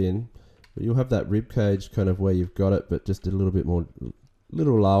rough it in, but you'll have that rib cage kind of where you've got it, but just a little bit more,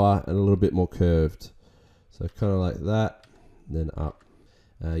 little lower and a little bit more curved. So kind of like that, then up.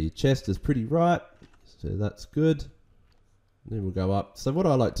 Your chest is pretty right, so that's good. Then we'll go up. So what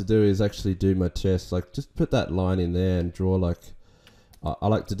I like to do is actually do my chest, like just put that line in there and draw like, I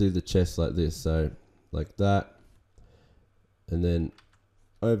like to do the chest like this, so like that. And then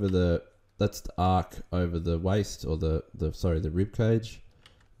over the, that's the arc over the waist, or the rib cage,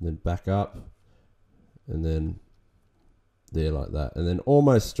 and then back up, and then there like that, and then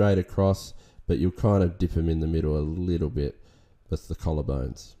almost straight across, but you'll kind of dip them in the middle a little bit. That's the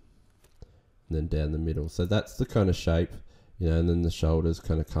collarbones, and then down the middle. So that's the kind of shape, you know, and then the shoulders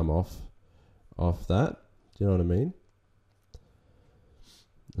kind of come off that. Do you know what I mean?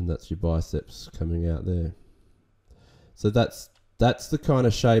 And that's your biceps coming out there. So that's the kind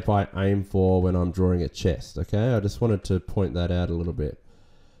of shape I aim for when I'm drawing a chest, okay? I just wanted to point that out a little bit.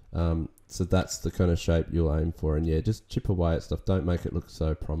 So that's the kind of shape you'll aim for. And yeah, just chip away at stuff. Don't make it look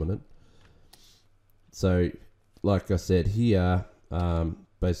so prominent. So, like I said here,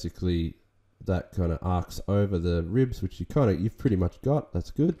 basically that kind of arcs over the ribs, which you've pretty much got.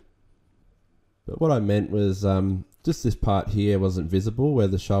 That's good. But what I meant was just this part here wasn't visible where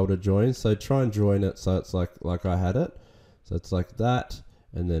the shoulder joins. So try and join it so it's like I had it. So it's like that,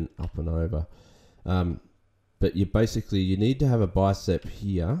 and then up and over. But you need to have a bicep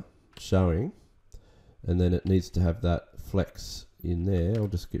here showing, and then it needs to have that flex in there. I'll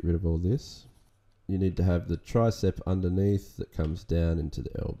just get rid of all this. You need to have the tricep underneath that comes down into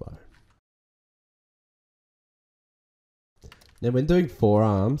the elbow. Now when doing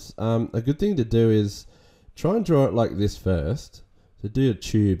forearms, a good thing to do is try and draw it like this first. So do a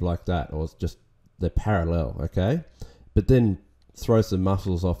tube like that, or just they're parallel, okay? But then throw some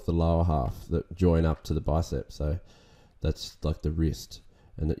muscles off the lower half that join up to the bicep. So that's like the wrist.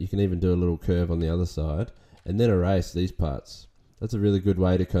 And you can even do a little curve on the other side, and then erase these parts. That's a really good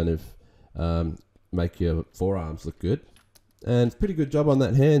way to kind of make your forearms look good. And it's a pretty good job on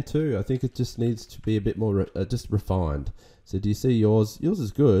that hand too. I think it just needs to be a bit more just refined. So do you see yours? Yours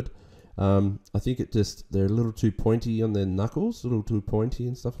is good. I think they're a little too pointy on their knuckles, a little too pointy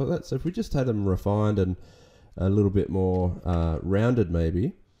and stuff like that. So if we just had them refined and a little bit more rounded,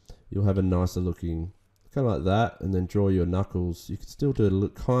 maybe you'll have a nicer looking, kind of like that. And then draw your knuckles. You can still do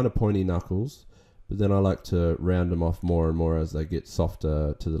kind of pointy knuckles, but then I like to round them off more and more as they get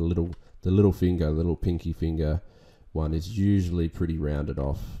softer to the little finger. The little pinky finger one is usually pretty rounded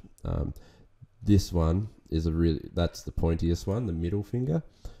off. This one is that's the pointiest one, the middle finger.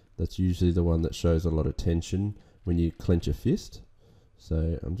 That's usually the one that shows a lot of tension when you clench a fist.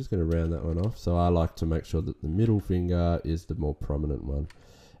 So I'm just going to round that one off. So I like to make sure that the middle finger is the more prominent one.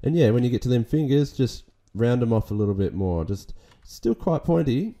 And yeah, when you get to them fingers, just round them off a little bit more. Just still quite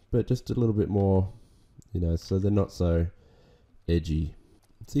pointy, but just a little bit more, so they're not so edgy.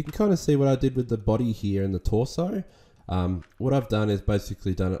 So you can kind of see what I did with the body here and the torso. What I've done is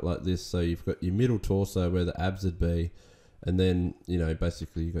basically done it like this. So you've got your middle torso where the abs would be, and then,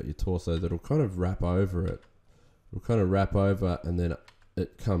 basically you've got your torso that'll kind of wrap over it. It'll kind of wrap over, and then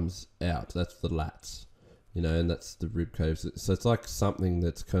it comes out. That's the lats, and that's the rib cage. So it's like something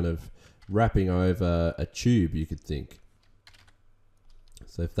that's kind of wrapping over a tube, you could think.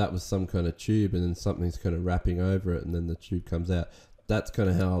 So if that was some kind of tube and then something's kind of wrapping over it and then the tube comes out, that's kind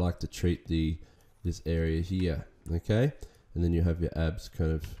of how I like to treat this area here, okay? And then you have your abs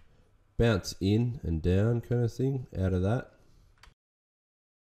kind of bounce in and down kind of thing out of that.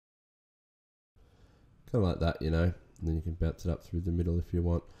 Kind of like that, and then you can bounce it up through the middle if you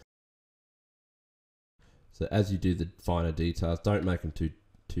want. So as you do the finer details, don't make them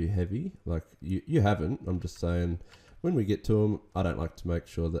too heavy. Like you haven't. I'm just saying, when we get to them, I don't like to make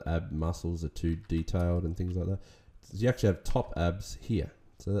sure the ab muscles are too detailed and things like that. So you actually have top abs here.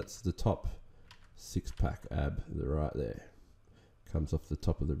 So that's the top six-pack ab right there. Comes off the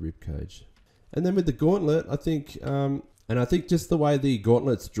top of the rib cage. And then with the gauntlet, I think, and I think just the way the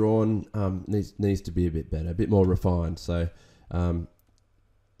gauntlet's drawn needs to be a bit better, a bit more refined. So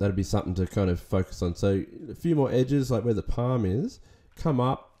that'd be something to kind of focus on. So a few more edges, like where the palm is, come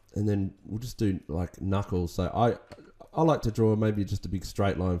up, and then we'll just do like knuckles. So I like to draw maybe just a big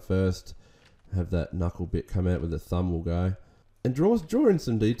straight line first, have that knuckle bit come out where the thumb will go, and draw in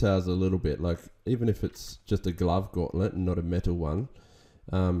some details a little bit, like even if it's just a glove gauntlet and not a metal one,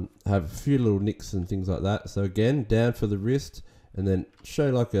 have a few little nicks and things like that. So again, down for the wrist, and then show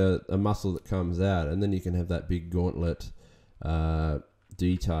like a muscle that comes out, and then you can have that big gauntlet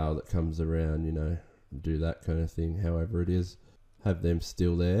detail that comes around, you know, do that kind of thing, however it is. Have them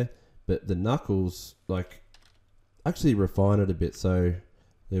still there. But the knuckles, like, actually refine it a bit. So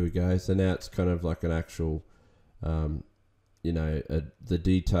there we go. So now it's kind of like an actual, you know, the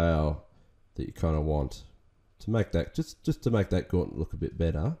detail that you kind of want to make that, just to make that gauntlet look a bit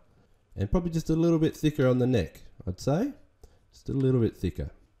better. And probably just a little bit thicker on the neck, I'd say. Just a little bit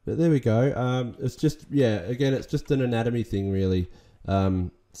thicker. But there we go. It's just, yeah, again, it's just an anatomy thing, really.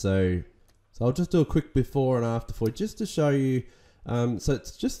 So I'll just do a quick before and after for you, just to show you. So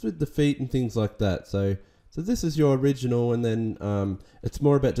it's just with the feet and things like that. So this is your original, and then it's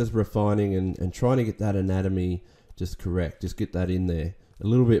more about just refining and trying to get that anatomy just correct. Just get that in there a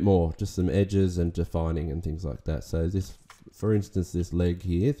little bit more, just some edges and defining and things like that. So this, for instance, this leg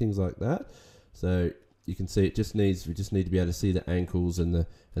here, things like that. So you can see it just needs, we just need to be able to see the ankles and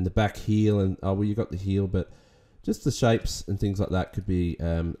the back heel, and oh well, you got the heel, but just the shapes and things like that could be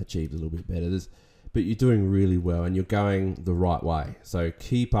achieved a little bit better. But you're doing really well, and you're going the right way. So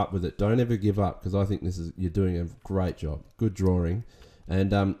keep up with it. Don't ever give up, because I think you're doing a great job. Good drawing.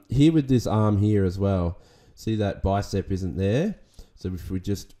 And here with this arm here as well, see that bicep isn't there. So if we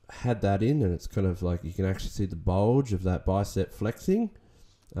just had that in, and it's kind of like you can actually see the bulge of that bicep flexing,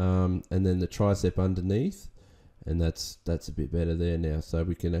 and then the tricep underneath, and that's a bit better there now. So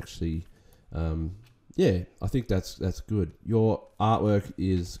we can actually, yeah, I think that's good. Your artwork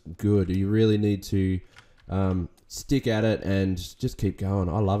is good. You really need to stick at it and just keep going.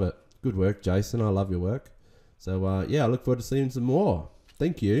 I love it. Good work, Jason. I love your work. So yeah, I look forward to seeing some more.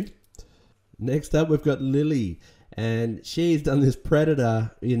 Thank you. Next up, we've got Lily, and she's done this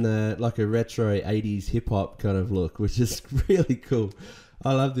Predator in like a retro 80s hip hop kind of look, which is really cool.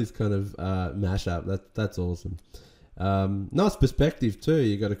 I love this kind of mashup. That's awesome. Nice perspective too.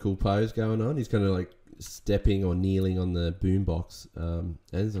 You got a cool pose going on. He's kind of like stepping or kneeling on the boombox, and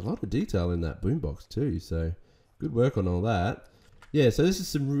there's a lot of detail in that boombox too. So good work on all that. Yeah. So this is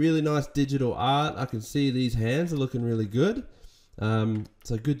some really nice digital art. I can see these hands are looking really good.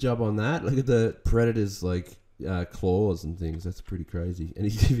 So good job on that. Look at the Predator's like claws and things. That's pretty crazy. And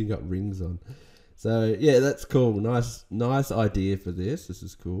he's even got rings on. So yeah, that's cool. Nice idea for this. This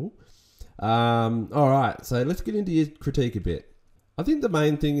is cool. All right, so let's get into your critique a bit. I think the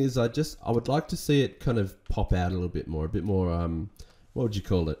main thing is I would like to see it kind of pop out a little bit more, what would you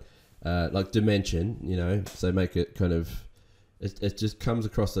call it? Like dimension, you know, so make it kind of, it just comes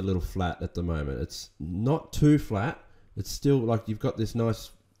across a little flat at the moment. It's not too flat. It's still like you've got this nice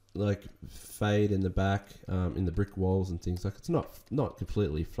like fade in the back, in the brick walls and things. Like it's not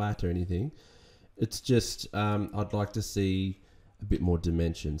completely flat or anything. It's just, I'd like to see a bit more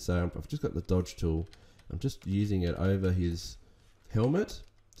dimension. So I've just got the dodge tool. I'm just using it over his helmet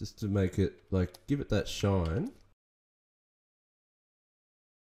just to make it like, give it that shine.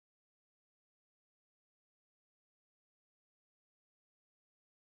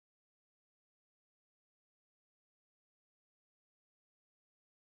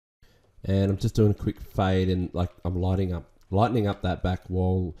 And I'm just doing a quick fade, and like I'm lightening up that back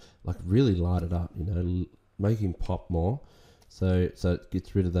wall, like really light it up, you know, make him pop more. So it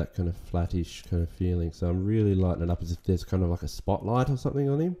gets rid of that kind of flattish kind of feeling. So I'm really lighting it up as if there's kind of like a spotlight or something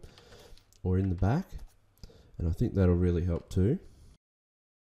on him, or in the back. And I think that'll really help too.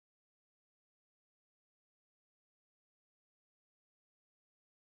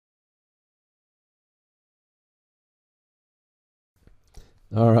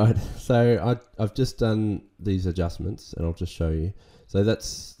 All right, so I've just done these adjustments, and I'll just show you. So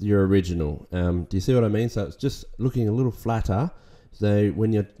that's your original. Do you see what I mean? So it's just looking a little flatter. So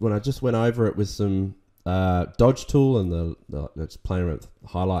when I just went over it with some dodge tool and it's playing with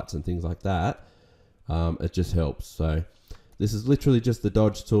highlights and things like that, it just helps. So this is literally just the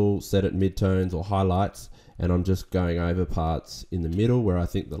dodge tool set at midtones or highlights, and I'm just going over parts in the middle where I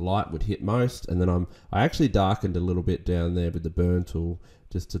think the light would hit most, and then I actually darkened a little bit down there with the burn tool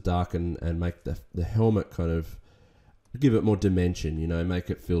just to darken and make the helmet kind of give it more dimension, you know, make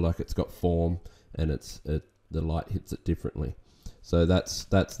it feel like it's got form, and the light hits it differently. So that's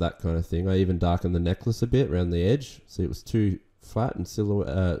that kind of thing. I even darkened the necklace a bit around the edge. See, it was too flat and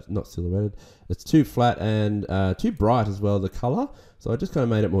not silhouetted. It's too flat and too bright as well, the color. So I just kind of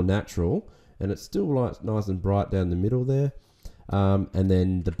made it more natural, and it's still nice and bright down the middle there. And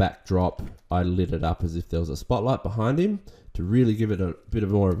then the backdrop, I lit it up as if there was a spotlight behind him to really give it a bit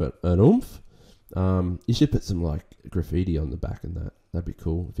more of an oomph. You should put some like graffiti on the back and that'd be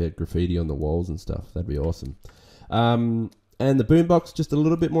cool. If you had graffiti on the walls and stuff, that'd be awesome. And the boombox, just a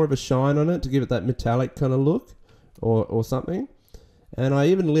little bit more of a shine on it to give it that metallic kind of look or something. And I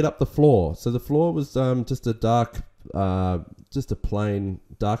even lit up the floor. So the floor was just a dark, just a plain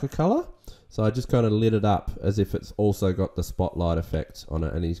darker color. So I just kind of lit it up as if it's also got the spotlight effect on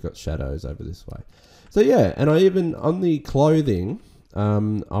it, and he's got shadows over this way. So yeah, and I even, on the clothing,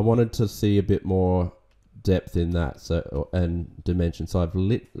 I wanted to see a bit more depth in that, so and dimension. So I've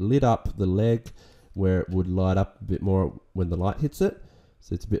lit up the leg where it would light up a bit more when the light hits it.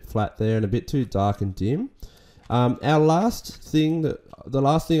 So it's a bit flat there and a bit too dark and dim. The last thing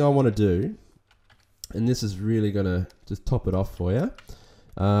I want to do, and this is really going to just top it off for you.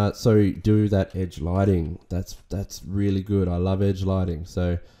 So do that edge lighting. That's really good. I love edge lighting.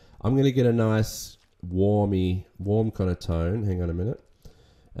 So I'm going to get a nice warm kind of tone. Hang on a minute.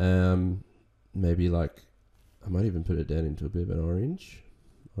 Maybe like, I might even put it down into a bit of an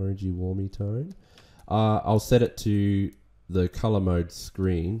orangey warmy tone. I'll set it to the color mode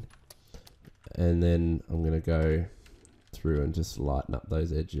screen, and then I'm going to go through and just lighten up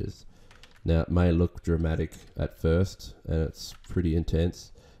those edges. Now, it may look dramatic at first, and it's pretty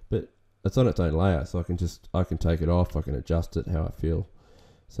intense, but it's on its own layer, so I can take it off, I can adjust it how I feel.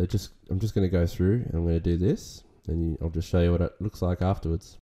 So I'm just going to go through, and I'm going to do this, and I'll just show you what it looks like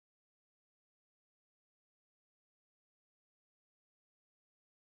afterwards.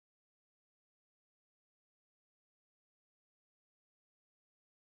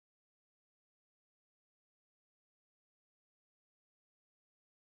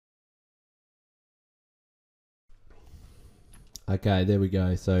 Okay, there we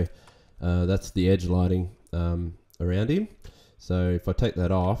go. So that's the edge lighting around him. So if I take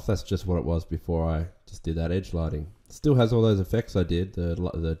that off, that's just what it was before I just did that edge lighting. It still has all those effects I did,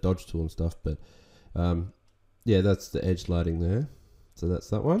 the dodge tool and stuff, but yeah, that's the edge lighting there. So that's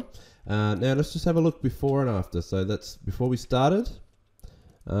that one. Now let's just have a look before and after. So that's before we started,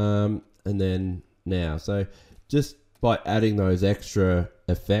 and then now. So just by adding those extra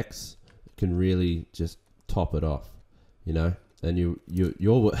effects, it can really just top it off, you know. And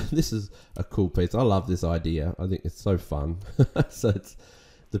you're this is a cool piece. I love this idea. I think it's so fun. So it's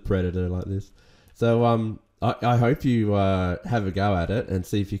the Predator like this. So I hope you have a go at it and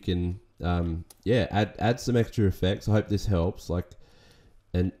see if you can add some extra effects. I hope this helps.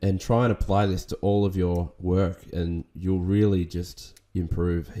 And try and apply this to all of your work, and you'll really just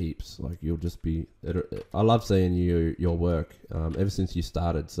improve heaps. Like you'll just be. I love seeing your work ever since you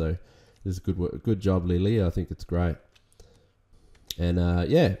started. So this is good job, Lily. I think it's great. And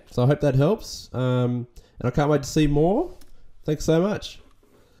so I hope that helps. And I can't wait to see more. Thanks so much.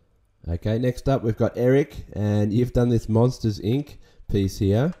 Okay, next up we've got Eric, and you've done this Monsters Inc. piece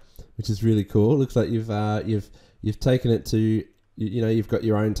here, which is really cool. Looks like you've taken it to, you've got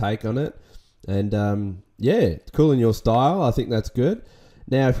your own take on it, and cool in your style. I think that's good.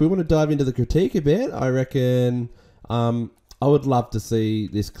 Now, if we want to dive into the critique a bit, I reckon I would love to see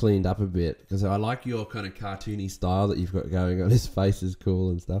this cleaned up a bit, because I like your kind of cartoony style that you've got going on. His face is cool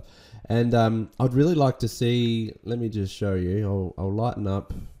and stuff. And I'd really like to see, let me just show you. I'll lighten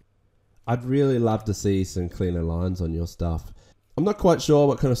up. I'd really love to see some cleaner lines on your stuff. I'm not quite sure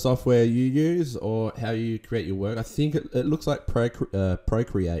what kind of software you use or how you create your work. I think it looks like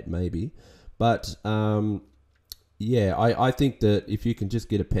Procreate maybe. But I think that if you can just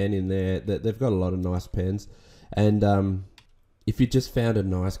get a pen in there, that they've got a lot of nice pens. And if you just found a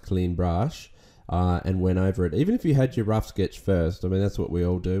nice clean brush and went over it, even if you had your rough sketch first, I mean, that's what we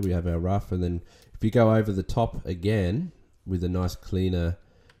all do. We have our rough, and then if you go over the top again with a nice cleaner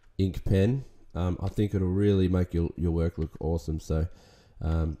ink pen, I think it'll really make your work look awesome. So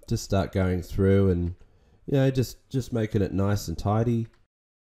just start going through and, just making it nice and tidy.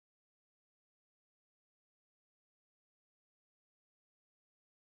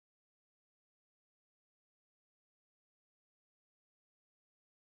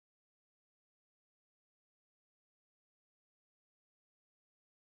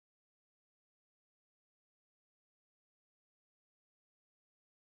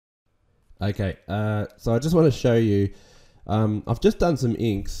 Okay, so I just want to show you, I've just done some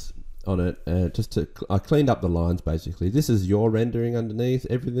inks on it, I cleaned up the lines basically. This is your rendering underneath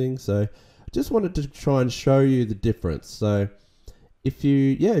everything, so I just wanted to try and show you the difference. So if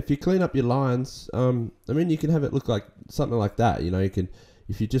you clean up your lines, I mean, you can have it look like something like that. You can,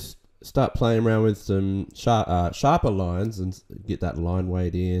 if you just start playing around with some sharper lines and get that line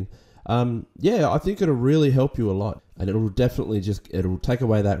weight in. I think it'll really help you a lot, and it'll definitely it'll take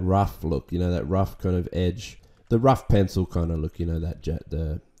away that rough look, that rough kind of edge, the rough pencil kind of look,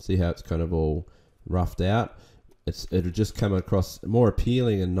 see how it's kind of all roughed out. It'll just come across more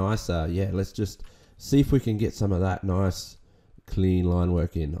appealing and nicer. Yeah, let's just see if we can get some of that nice clean line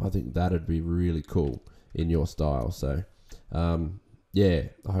work in. I think that'd be really cool in your style. So yeah,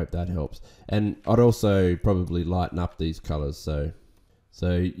 I hope that helps. And I'd also probably lighten up these colors. So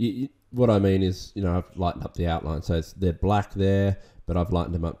what I mean is, you know, I've lightened up the outline. So they're black there, but I've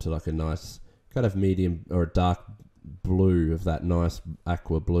lightened them up to like a nice kind of medium or a dark blue of that nice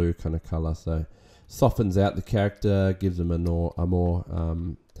aqua blue kind of color. So softens out the character, gives them a more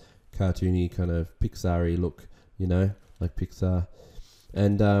cartoony kind of Pixar-y look, you know, like Pixar.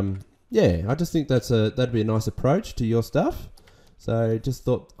 And yeah, I just think that'd be a nice approach to your stuff. So just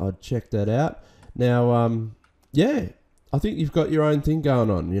thought I'd check that out. Now, yeah, I think you've got your own thing going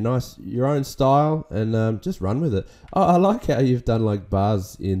on. Your own style, and just run with it. I like how you've done like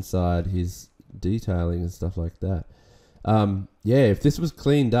bars inside his detailing and stuff like that. Yeah, if this was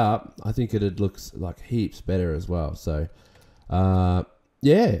cleaned up, I think it'd look like heaps better as well. So,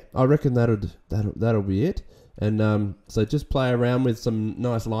 yeah, I reckon that'll be it. And so just play around with some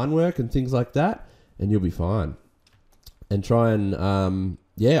nice line work and things like that, and you'll be fine. And try and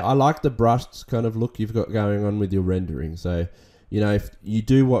yeah, I like the brushed kind of look you've got going on with your rendering. So, you know, if you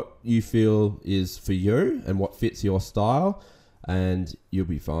do what you feel is for you and what fits your style, and you'll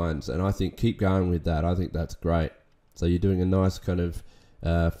be fine. And I think keep going with that. I think that's great. So you're doing a nice kind of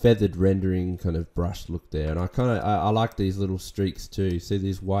feathered rendering kind of brushed look there. And I like these little streaks too. See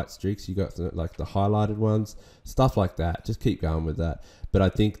these white streaks? You got like the highlighted ones, stuff like that. Just keep going with that. But I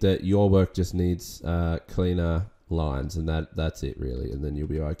think that your work just needs cleaner lines, and that's it really, and then you'll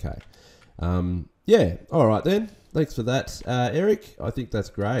be okay. Yeah, all right then. Thanks for that, Eric. I think that's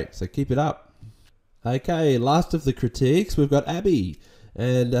great. So keep it up. Okay, last of the critiques, we've got Abby,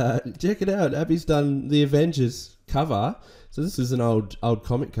 and check it out. Abby's done the Avengers cover. So this is an old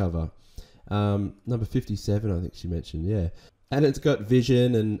comic cover, number 57, I think she mentioned. Yeah, and it's got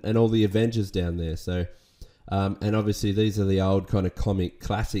Vision and all the Avengers down there. So, and obviously these are the old kind of comic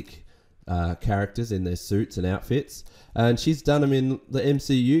classic characters in their suits and outfits, and she's done them in the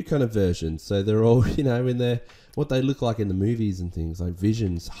MCU kind of version, so they're all, you know, in their what they look like in the movies and things. Like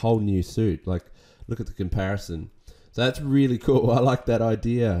Vision's whole new suit, like look at the comparison. So that's really cool. I like that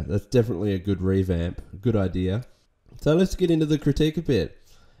idea. That's definitely a good revamp, a good idea. So let's get into the critique a bit.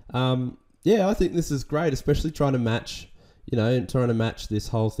 Yeah, I think this is great, especially trying to match, you know, trying to match this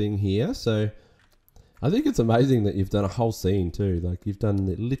whole thing here. So I think it's amazing that you've done a whole scene too. Like you've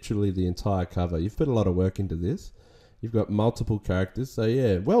done literally the entire cover. You've put a lot of work into this. You've got multiple characters. So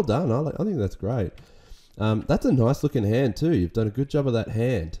yeah, well done. I think that's great. That's a nice looking hand too. You've done a good job of that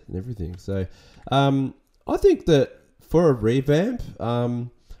hand and everything. So I think that for a revamp,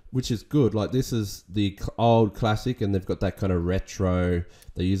 which is good. Like this is the old classic, and they've got that kind of retro.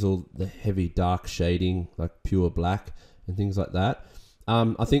 They use all the heavy dark shading, like pure black and things like that.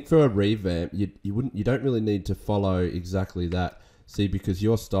 I think for a revamp, you don't really need to follow exactly that. See, because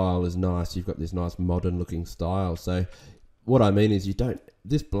your style is nice. You've got this nice modern looking style. So what I mean is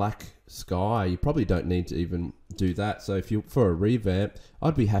this black sky, you probably don't need to even do that. So for a revamp,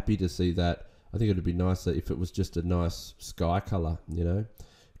 I'd be happy to see that. I think it'd be nicer if it was just a nice sky color, you know,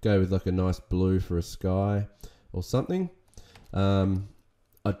 go with like a nice blue for a sky or something.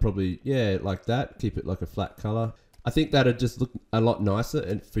 I'd probably, yeah, like that, keep it like a flat color. I think that'd just look a lot nicer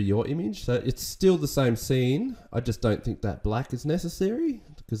and for your image. So it's still the same scene. I just don't think that black is necessary,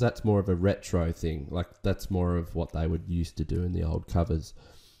 because that's more of a retro thing. Like that's more of what they would used to do in the old covers.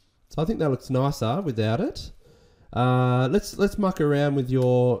 So I think that looks nicer without it. Let's muck around with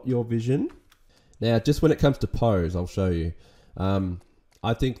your Vision. Now, just when it comes to pose, I'll show you.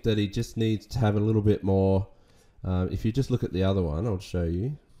 I think that he just needs to have a little bit more. If you just look at the other one, I'll show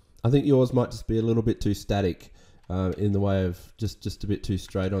you. I think yours might just be a little bit too static. In the way of just a bit too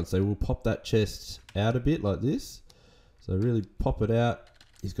straight on. So we'll pop that chest out a bit like this. So really pop it out.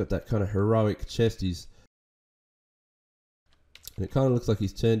 He's got that kind of heroic chest. And it kind of looks like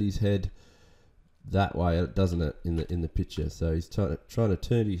he's turned his head that way, doesn't it, in the picture? So he's trying to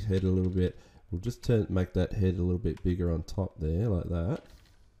turn his head a little bit. We'll just make that head a little bit bigger on top there, like that.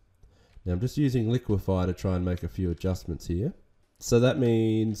 Now I'm just using Liquify to try and make a few adjustments here. So that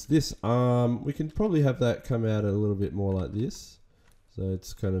means this arm, we can probably have that come out a little bit more like this. So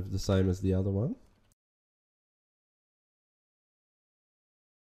it's kind of the same as the other one.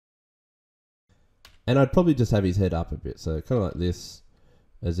 And I'd probably just have his head up a bit. So kind of like this,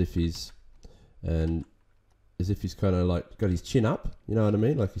 as if he's kind of like got his chin up. You know what I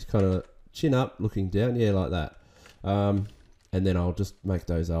mean? Like he's kind of chin up, looking down. Yeah, like that. And then I'll just make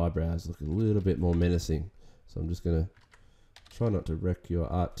those eyebrows look a little bit more menacing. So I'm just going to try not to wreck your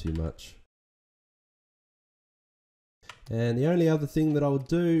art too much. And the only other thing that I would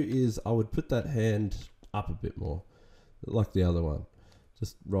do is I would put that hand up a bit more. like the other one.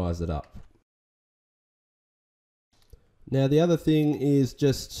 Just rise it up. Now the other thing is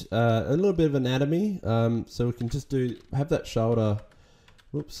just a little bit of anatomy. So we can just have that shoulder.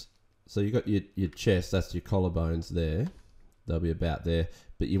 Whoops. So you got your chest. That's your collarbones there. They'll be about there.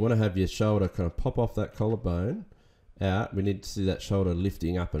 But you want to have your shoulder kind of pop off that collarbone out. We need to see that shoulder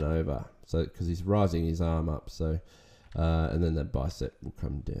lifting up and over. So because he's rising his arm up. So and then that bicep will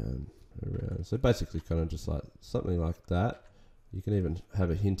come down around. So basically kind of just like something like that. You can even have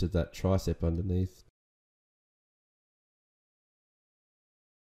a hint of that tricep underneath.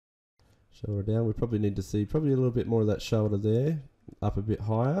 Shoulder down. We probably need to see probably a little bit more of that shoulder there. Up a bit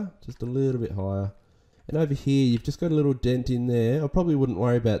higher. Just a little bit higher. And over here, you've just got a little dent in there. I probably wouldn't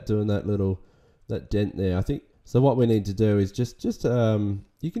worry about doing that dent there. I think, so what we need to do is just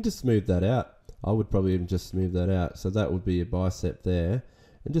you can just smooth that out. I would probably even just smooth that out. So that would be your bicep there.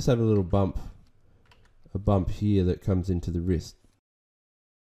 And just have a little bump here that comes into the wrist.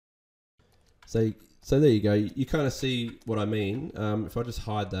 So there you go. You kind of see what I mean. If I just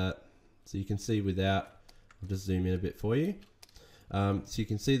hide that, so you can see without, I'll just zoom in a bit for you. So you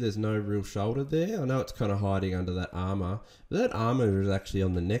can see there's no real shoulder there. I know it's kind of hiding under that armor, but that armor is actually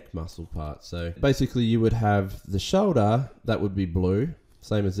on the neck muscle part. So basically you would have the shoulder, that would be blue,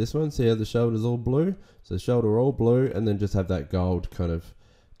 same as this one. See how the shoulder's all blue? So the shoulder all blue, and then just have that gold kind of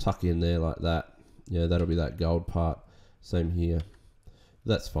tuck in there like that. Yeah, that'll be that gold part. Same here.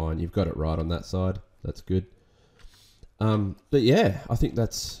 That's fine. You've got it right on that side. That's good. But yeah, I think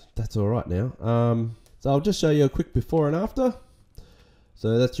that's all right now. So I'll just show you a quick before and after.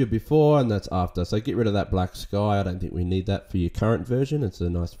 So that's your before and that's after. So get rid of that black sky. I don't think we need that for your current version. It's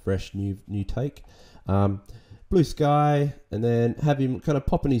a nice fresh new take. Blue sky, and then have him kind of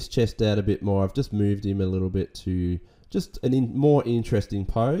popping his chest out a bit more. I've just moved him a little bit to just a more interesting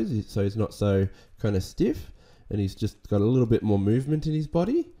pose, so he's not so kind of stiff, and he's just got a little bit more movement in his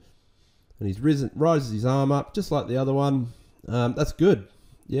body. And he's rises his arm up just like the other one. That's good.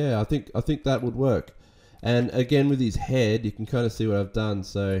 Yeah, I think that would work. And again, with his head, you can kind of see what I've done.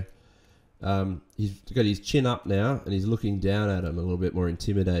 So he's got his chin up now, and he's looking down at him a little bit more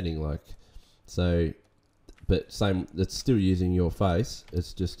intimidating, like. So, but same, it's still using your face.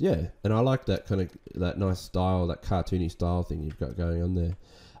 It's just, yeah. And I like that kind of, that nice style, that cartoony style thing you've got going on there.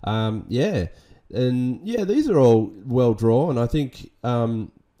 Yeah. And yeah, these are all well drawn. I think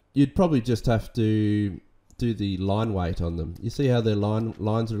you'd probably just have to do the line weight on them. You see how their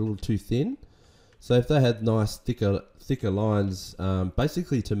lines are a little too thin? So if they had nice thicker lines,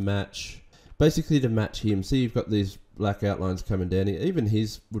 basically to match him. See, you've got these black outlines coming down here. Even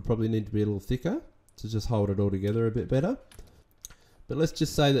his would probably need to be a little thicker to just hold it all together a bit better. But let's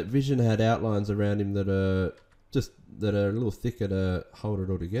just say that Vision had outlines around him that are a little thicker to hold it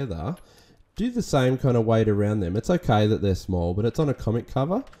all together. Do the same kind of weight around them. It's okay that they're small, but it's on a comic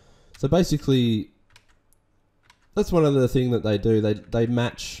cover. So basically, that's one of the things that they do. They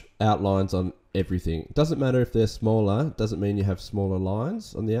match outlines on everything. It doesn't matter if they're smaller. It doesn't mean you have smaller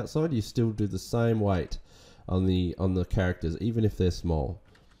lines on the outside. You still do the same weight on the characters, even if they're small.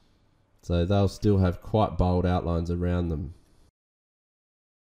 So they'll still have quite bold outlines around them.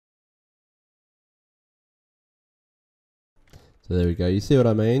 So there we go. You see what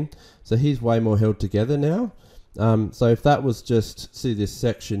I mean? So he's way more held together now. So if that was just, see this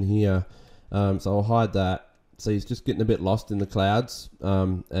section here, so I'll hide that. So he's just getting a bit lost in the clouds,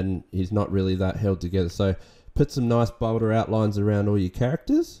 and he's not really that held together. So put some nice bolder outlines around all your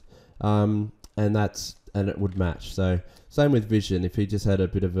characters, and it would match. So same with Vision. If he just had a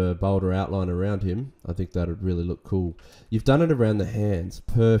bit of a bolder outline around him, I think that would really look cool. You've done it around the hands.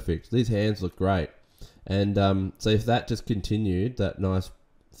 Perfect. These hands look great. And so if that just continued, that nice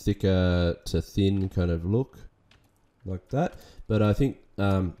thicker to thin kind of look like that, but I think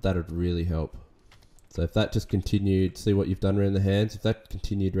that would really help. So if that just continued, see what you've done around the hands, if that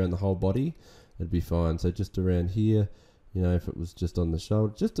continued around the whole body, it'd be fine. So just around here, you know, if it was just on the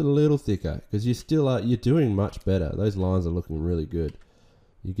shoulder, just a little thicker, because you still are, you're doing much better. Those lines are looking really good.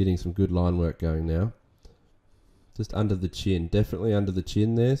 You're getting some good line work going now. Just under the chin, definitely under the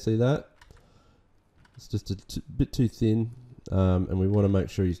chin there, see that? It's just a bit too thin, and we want to make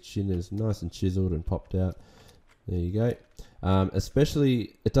sure his chin is nice and chiseled and popped out. There you go.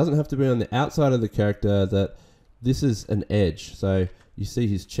 Especially, it doesn't have to be on the outside of the character, that this is an edge. So you see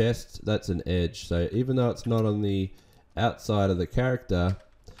his chest, that's an edge. So even though it's not on the outside of the character,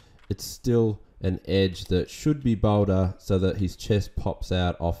 it's still an edge that should be bolder so that his chest pops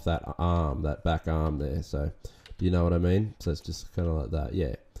out off that arm, that back arm there. So do you know what I mean? So it's just kind of like that,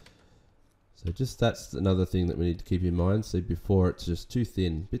 yeah. So just, that's another thing that we need to keep in mind. See, before it's just too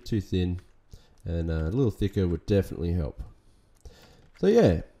thin, a bit too thin. and a little thicker would definitely help. So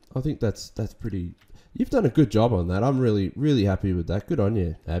yeah, I think that's pretty. You've done a good job on that. I'm really happy with that. Good on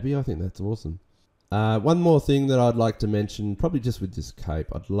you, Abby. I think that's awesome. One more thing that I'd like to mention, probably just with this cape,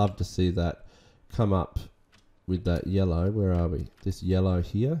 I'd love to see that come up with that yellow. Where are we? This yellow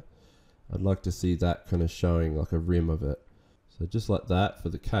here. I'd like to see that kind of showing like a rim of it. So just like that for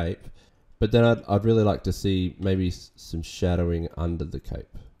the cape. But then I'd really like to see maybe some shadowing under the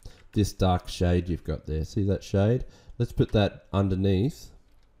cape. This dark shade you've got there. See that shade? Let's put that underneath.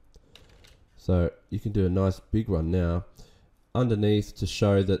 So you can do a nice big one now. Underneath to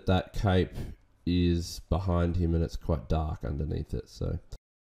show that that cape is behind him and it's quite dark underneath it. So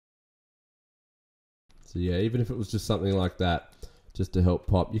yeah, even if it was just something like that, just to help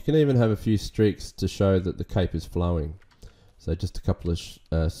pop. You can even have a few streaks to show that the cape is flowing. So just a couple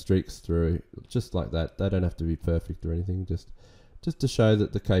of streaks through, just like that. They don't have to be perfect or anything, just to show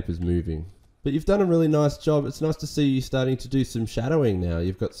that the cape is moving. But you've done a really nice job. It's nice to see you starting to do some shadowing now.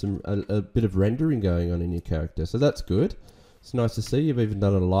 You've got a bit of rendering going on in your character, so that's good. It's nice to see. You've even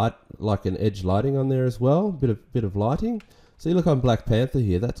done a light, like an edge lighting on there as well. Bit of lighting. So you look on Black Panther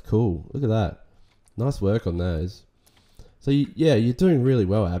here. That's cool. Look at that. Nice work on those. So yeah, you're doing really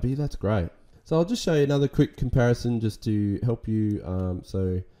well, Abby. That's great. So I'll just show you another quick comparison just to help you.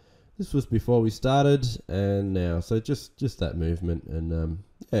 So this was before we started and now. So just that movement and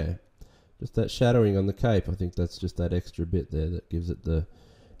yeah, just that shadowing on the cape. I think that's just that extra bit there that gives it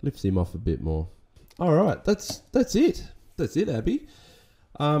lifts him off a bit more. All right, that's it. That's it, Abby.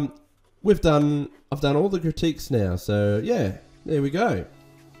 I've done all the critiques now. So yeah, there we go.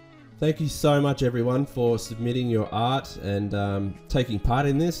 Thank you so much, everyone, for submitting your art and taking part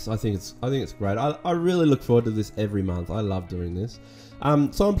in this. I think it's great. I really look forward to this every month. I love doing this.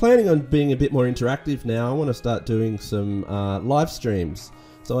 So I'm planning on being a bit more interactive now. I want to start doing some live streams.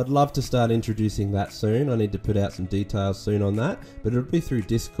 So I'd love to start introducing that soon. I need to put out some details soon on that, but it'll be through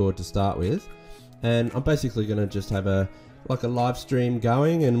Discord to start with. And I'm basically going to just have a live stream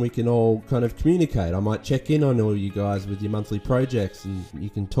going and we can all kind of communicate. I might check in on all you guys with your monthly projects and you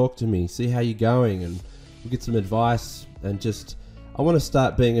can talk to me, see how you're going, and we'll get some advice. And just, I want to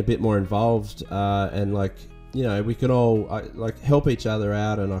start being a bit more involved and we can all help each other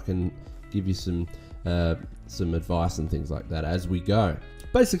out, and I can give you some advice and things like that as we go.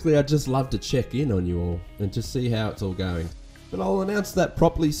 Basically, I'd just love to check in on you all and just see how it's all going. But I'll announce that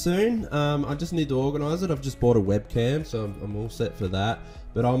properly soon. I just need to organise it. I've just bought a webcam, so I'm all set for that.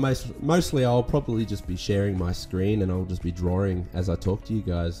 But mostly I'll probably just be sharing my screen and I'll just be drawing as I talk to you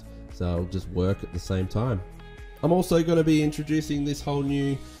guys. So I'll just work at the same time. I'm also going to be introducing this whole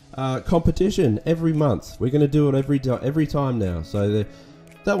new competition every month. We're going to do it every time now. So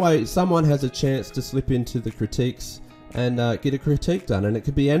that way someone has a chance to slip into the critiques and get a critique done, and it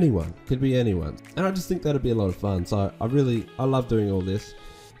could be anyone. And I just think that'd be a lot of fun. So I love doing all this.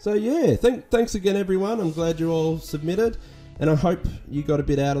 So yeah, thanks again, everyone. I'm glad you all submitted, and I hope you got a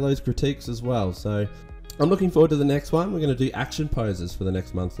bit out of those critiques as well. So I'm looking forward to the next one. We're going to do action poses for the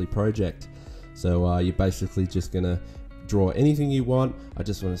next monthly project. So you're basically just going to draw anything you want. I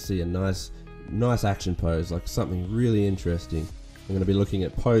just want to see a nice action pose, like something really interesting. I'm going to be looking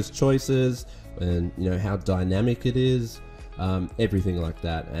at pose choices and how dynamic it is, everything like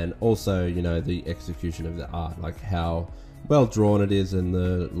that, and also the execution of the art, like how well drawn it is, and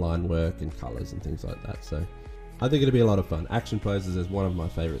the line work and colors and things like that. So I think it'll be a lot of fun. Action poses is one of my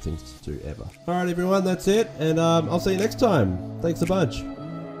favorite things to do ever. All right, everyone, that's it, and I'll see you next time. Thanks a bunch.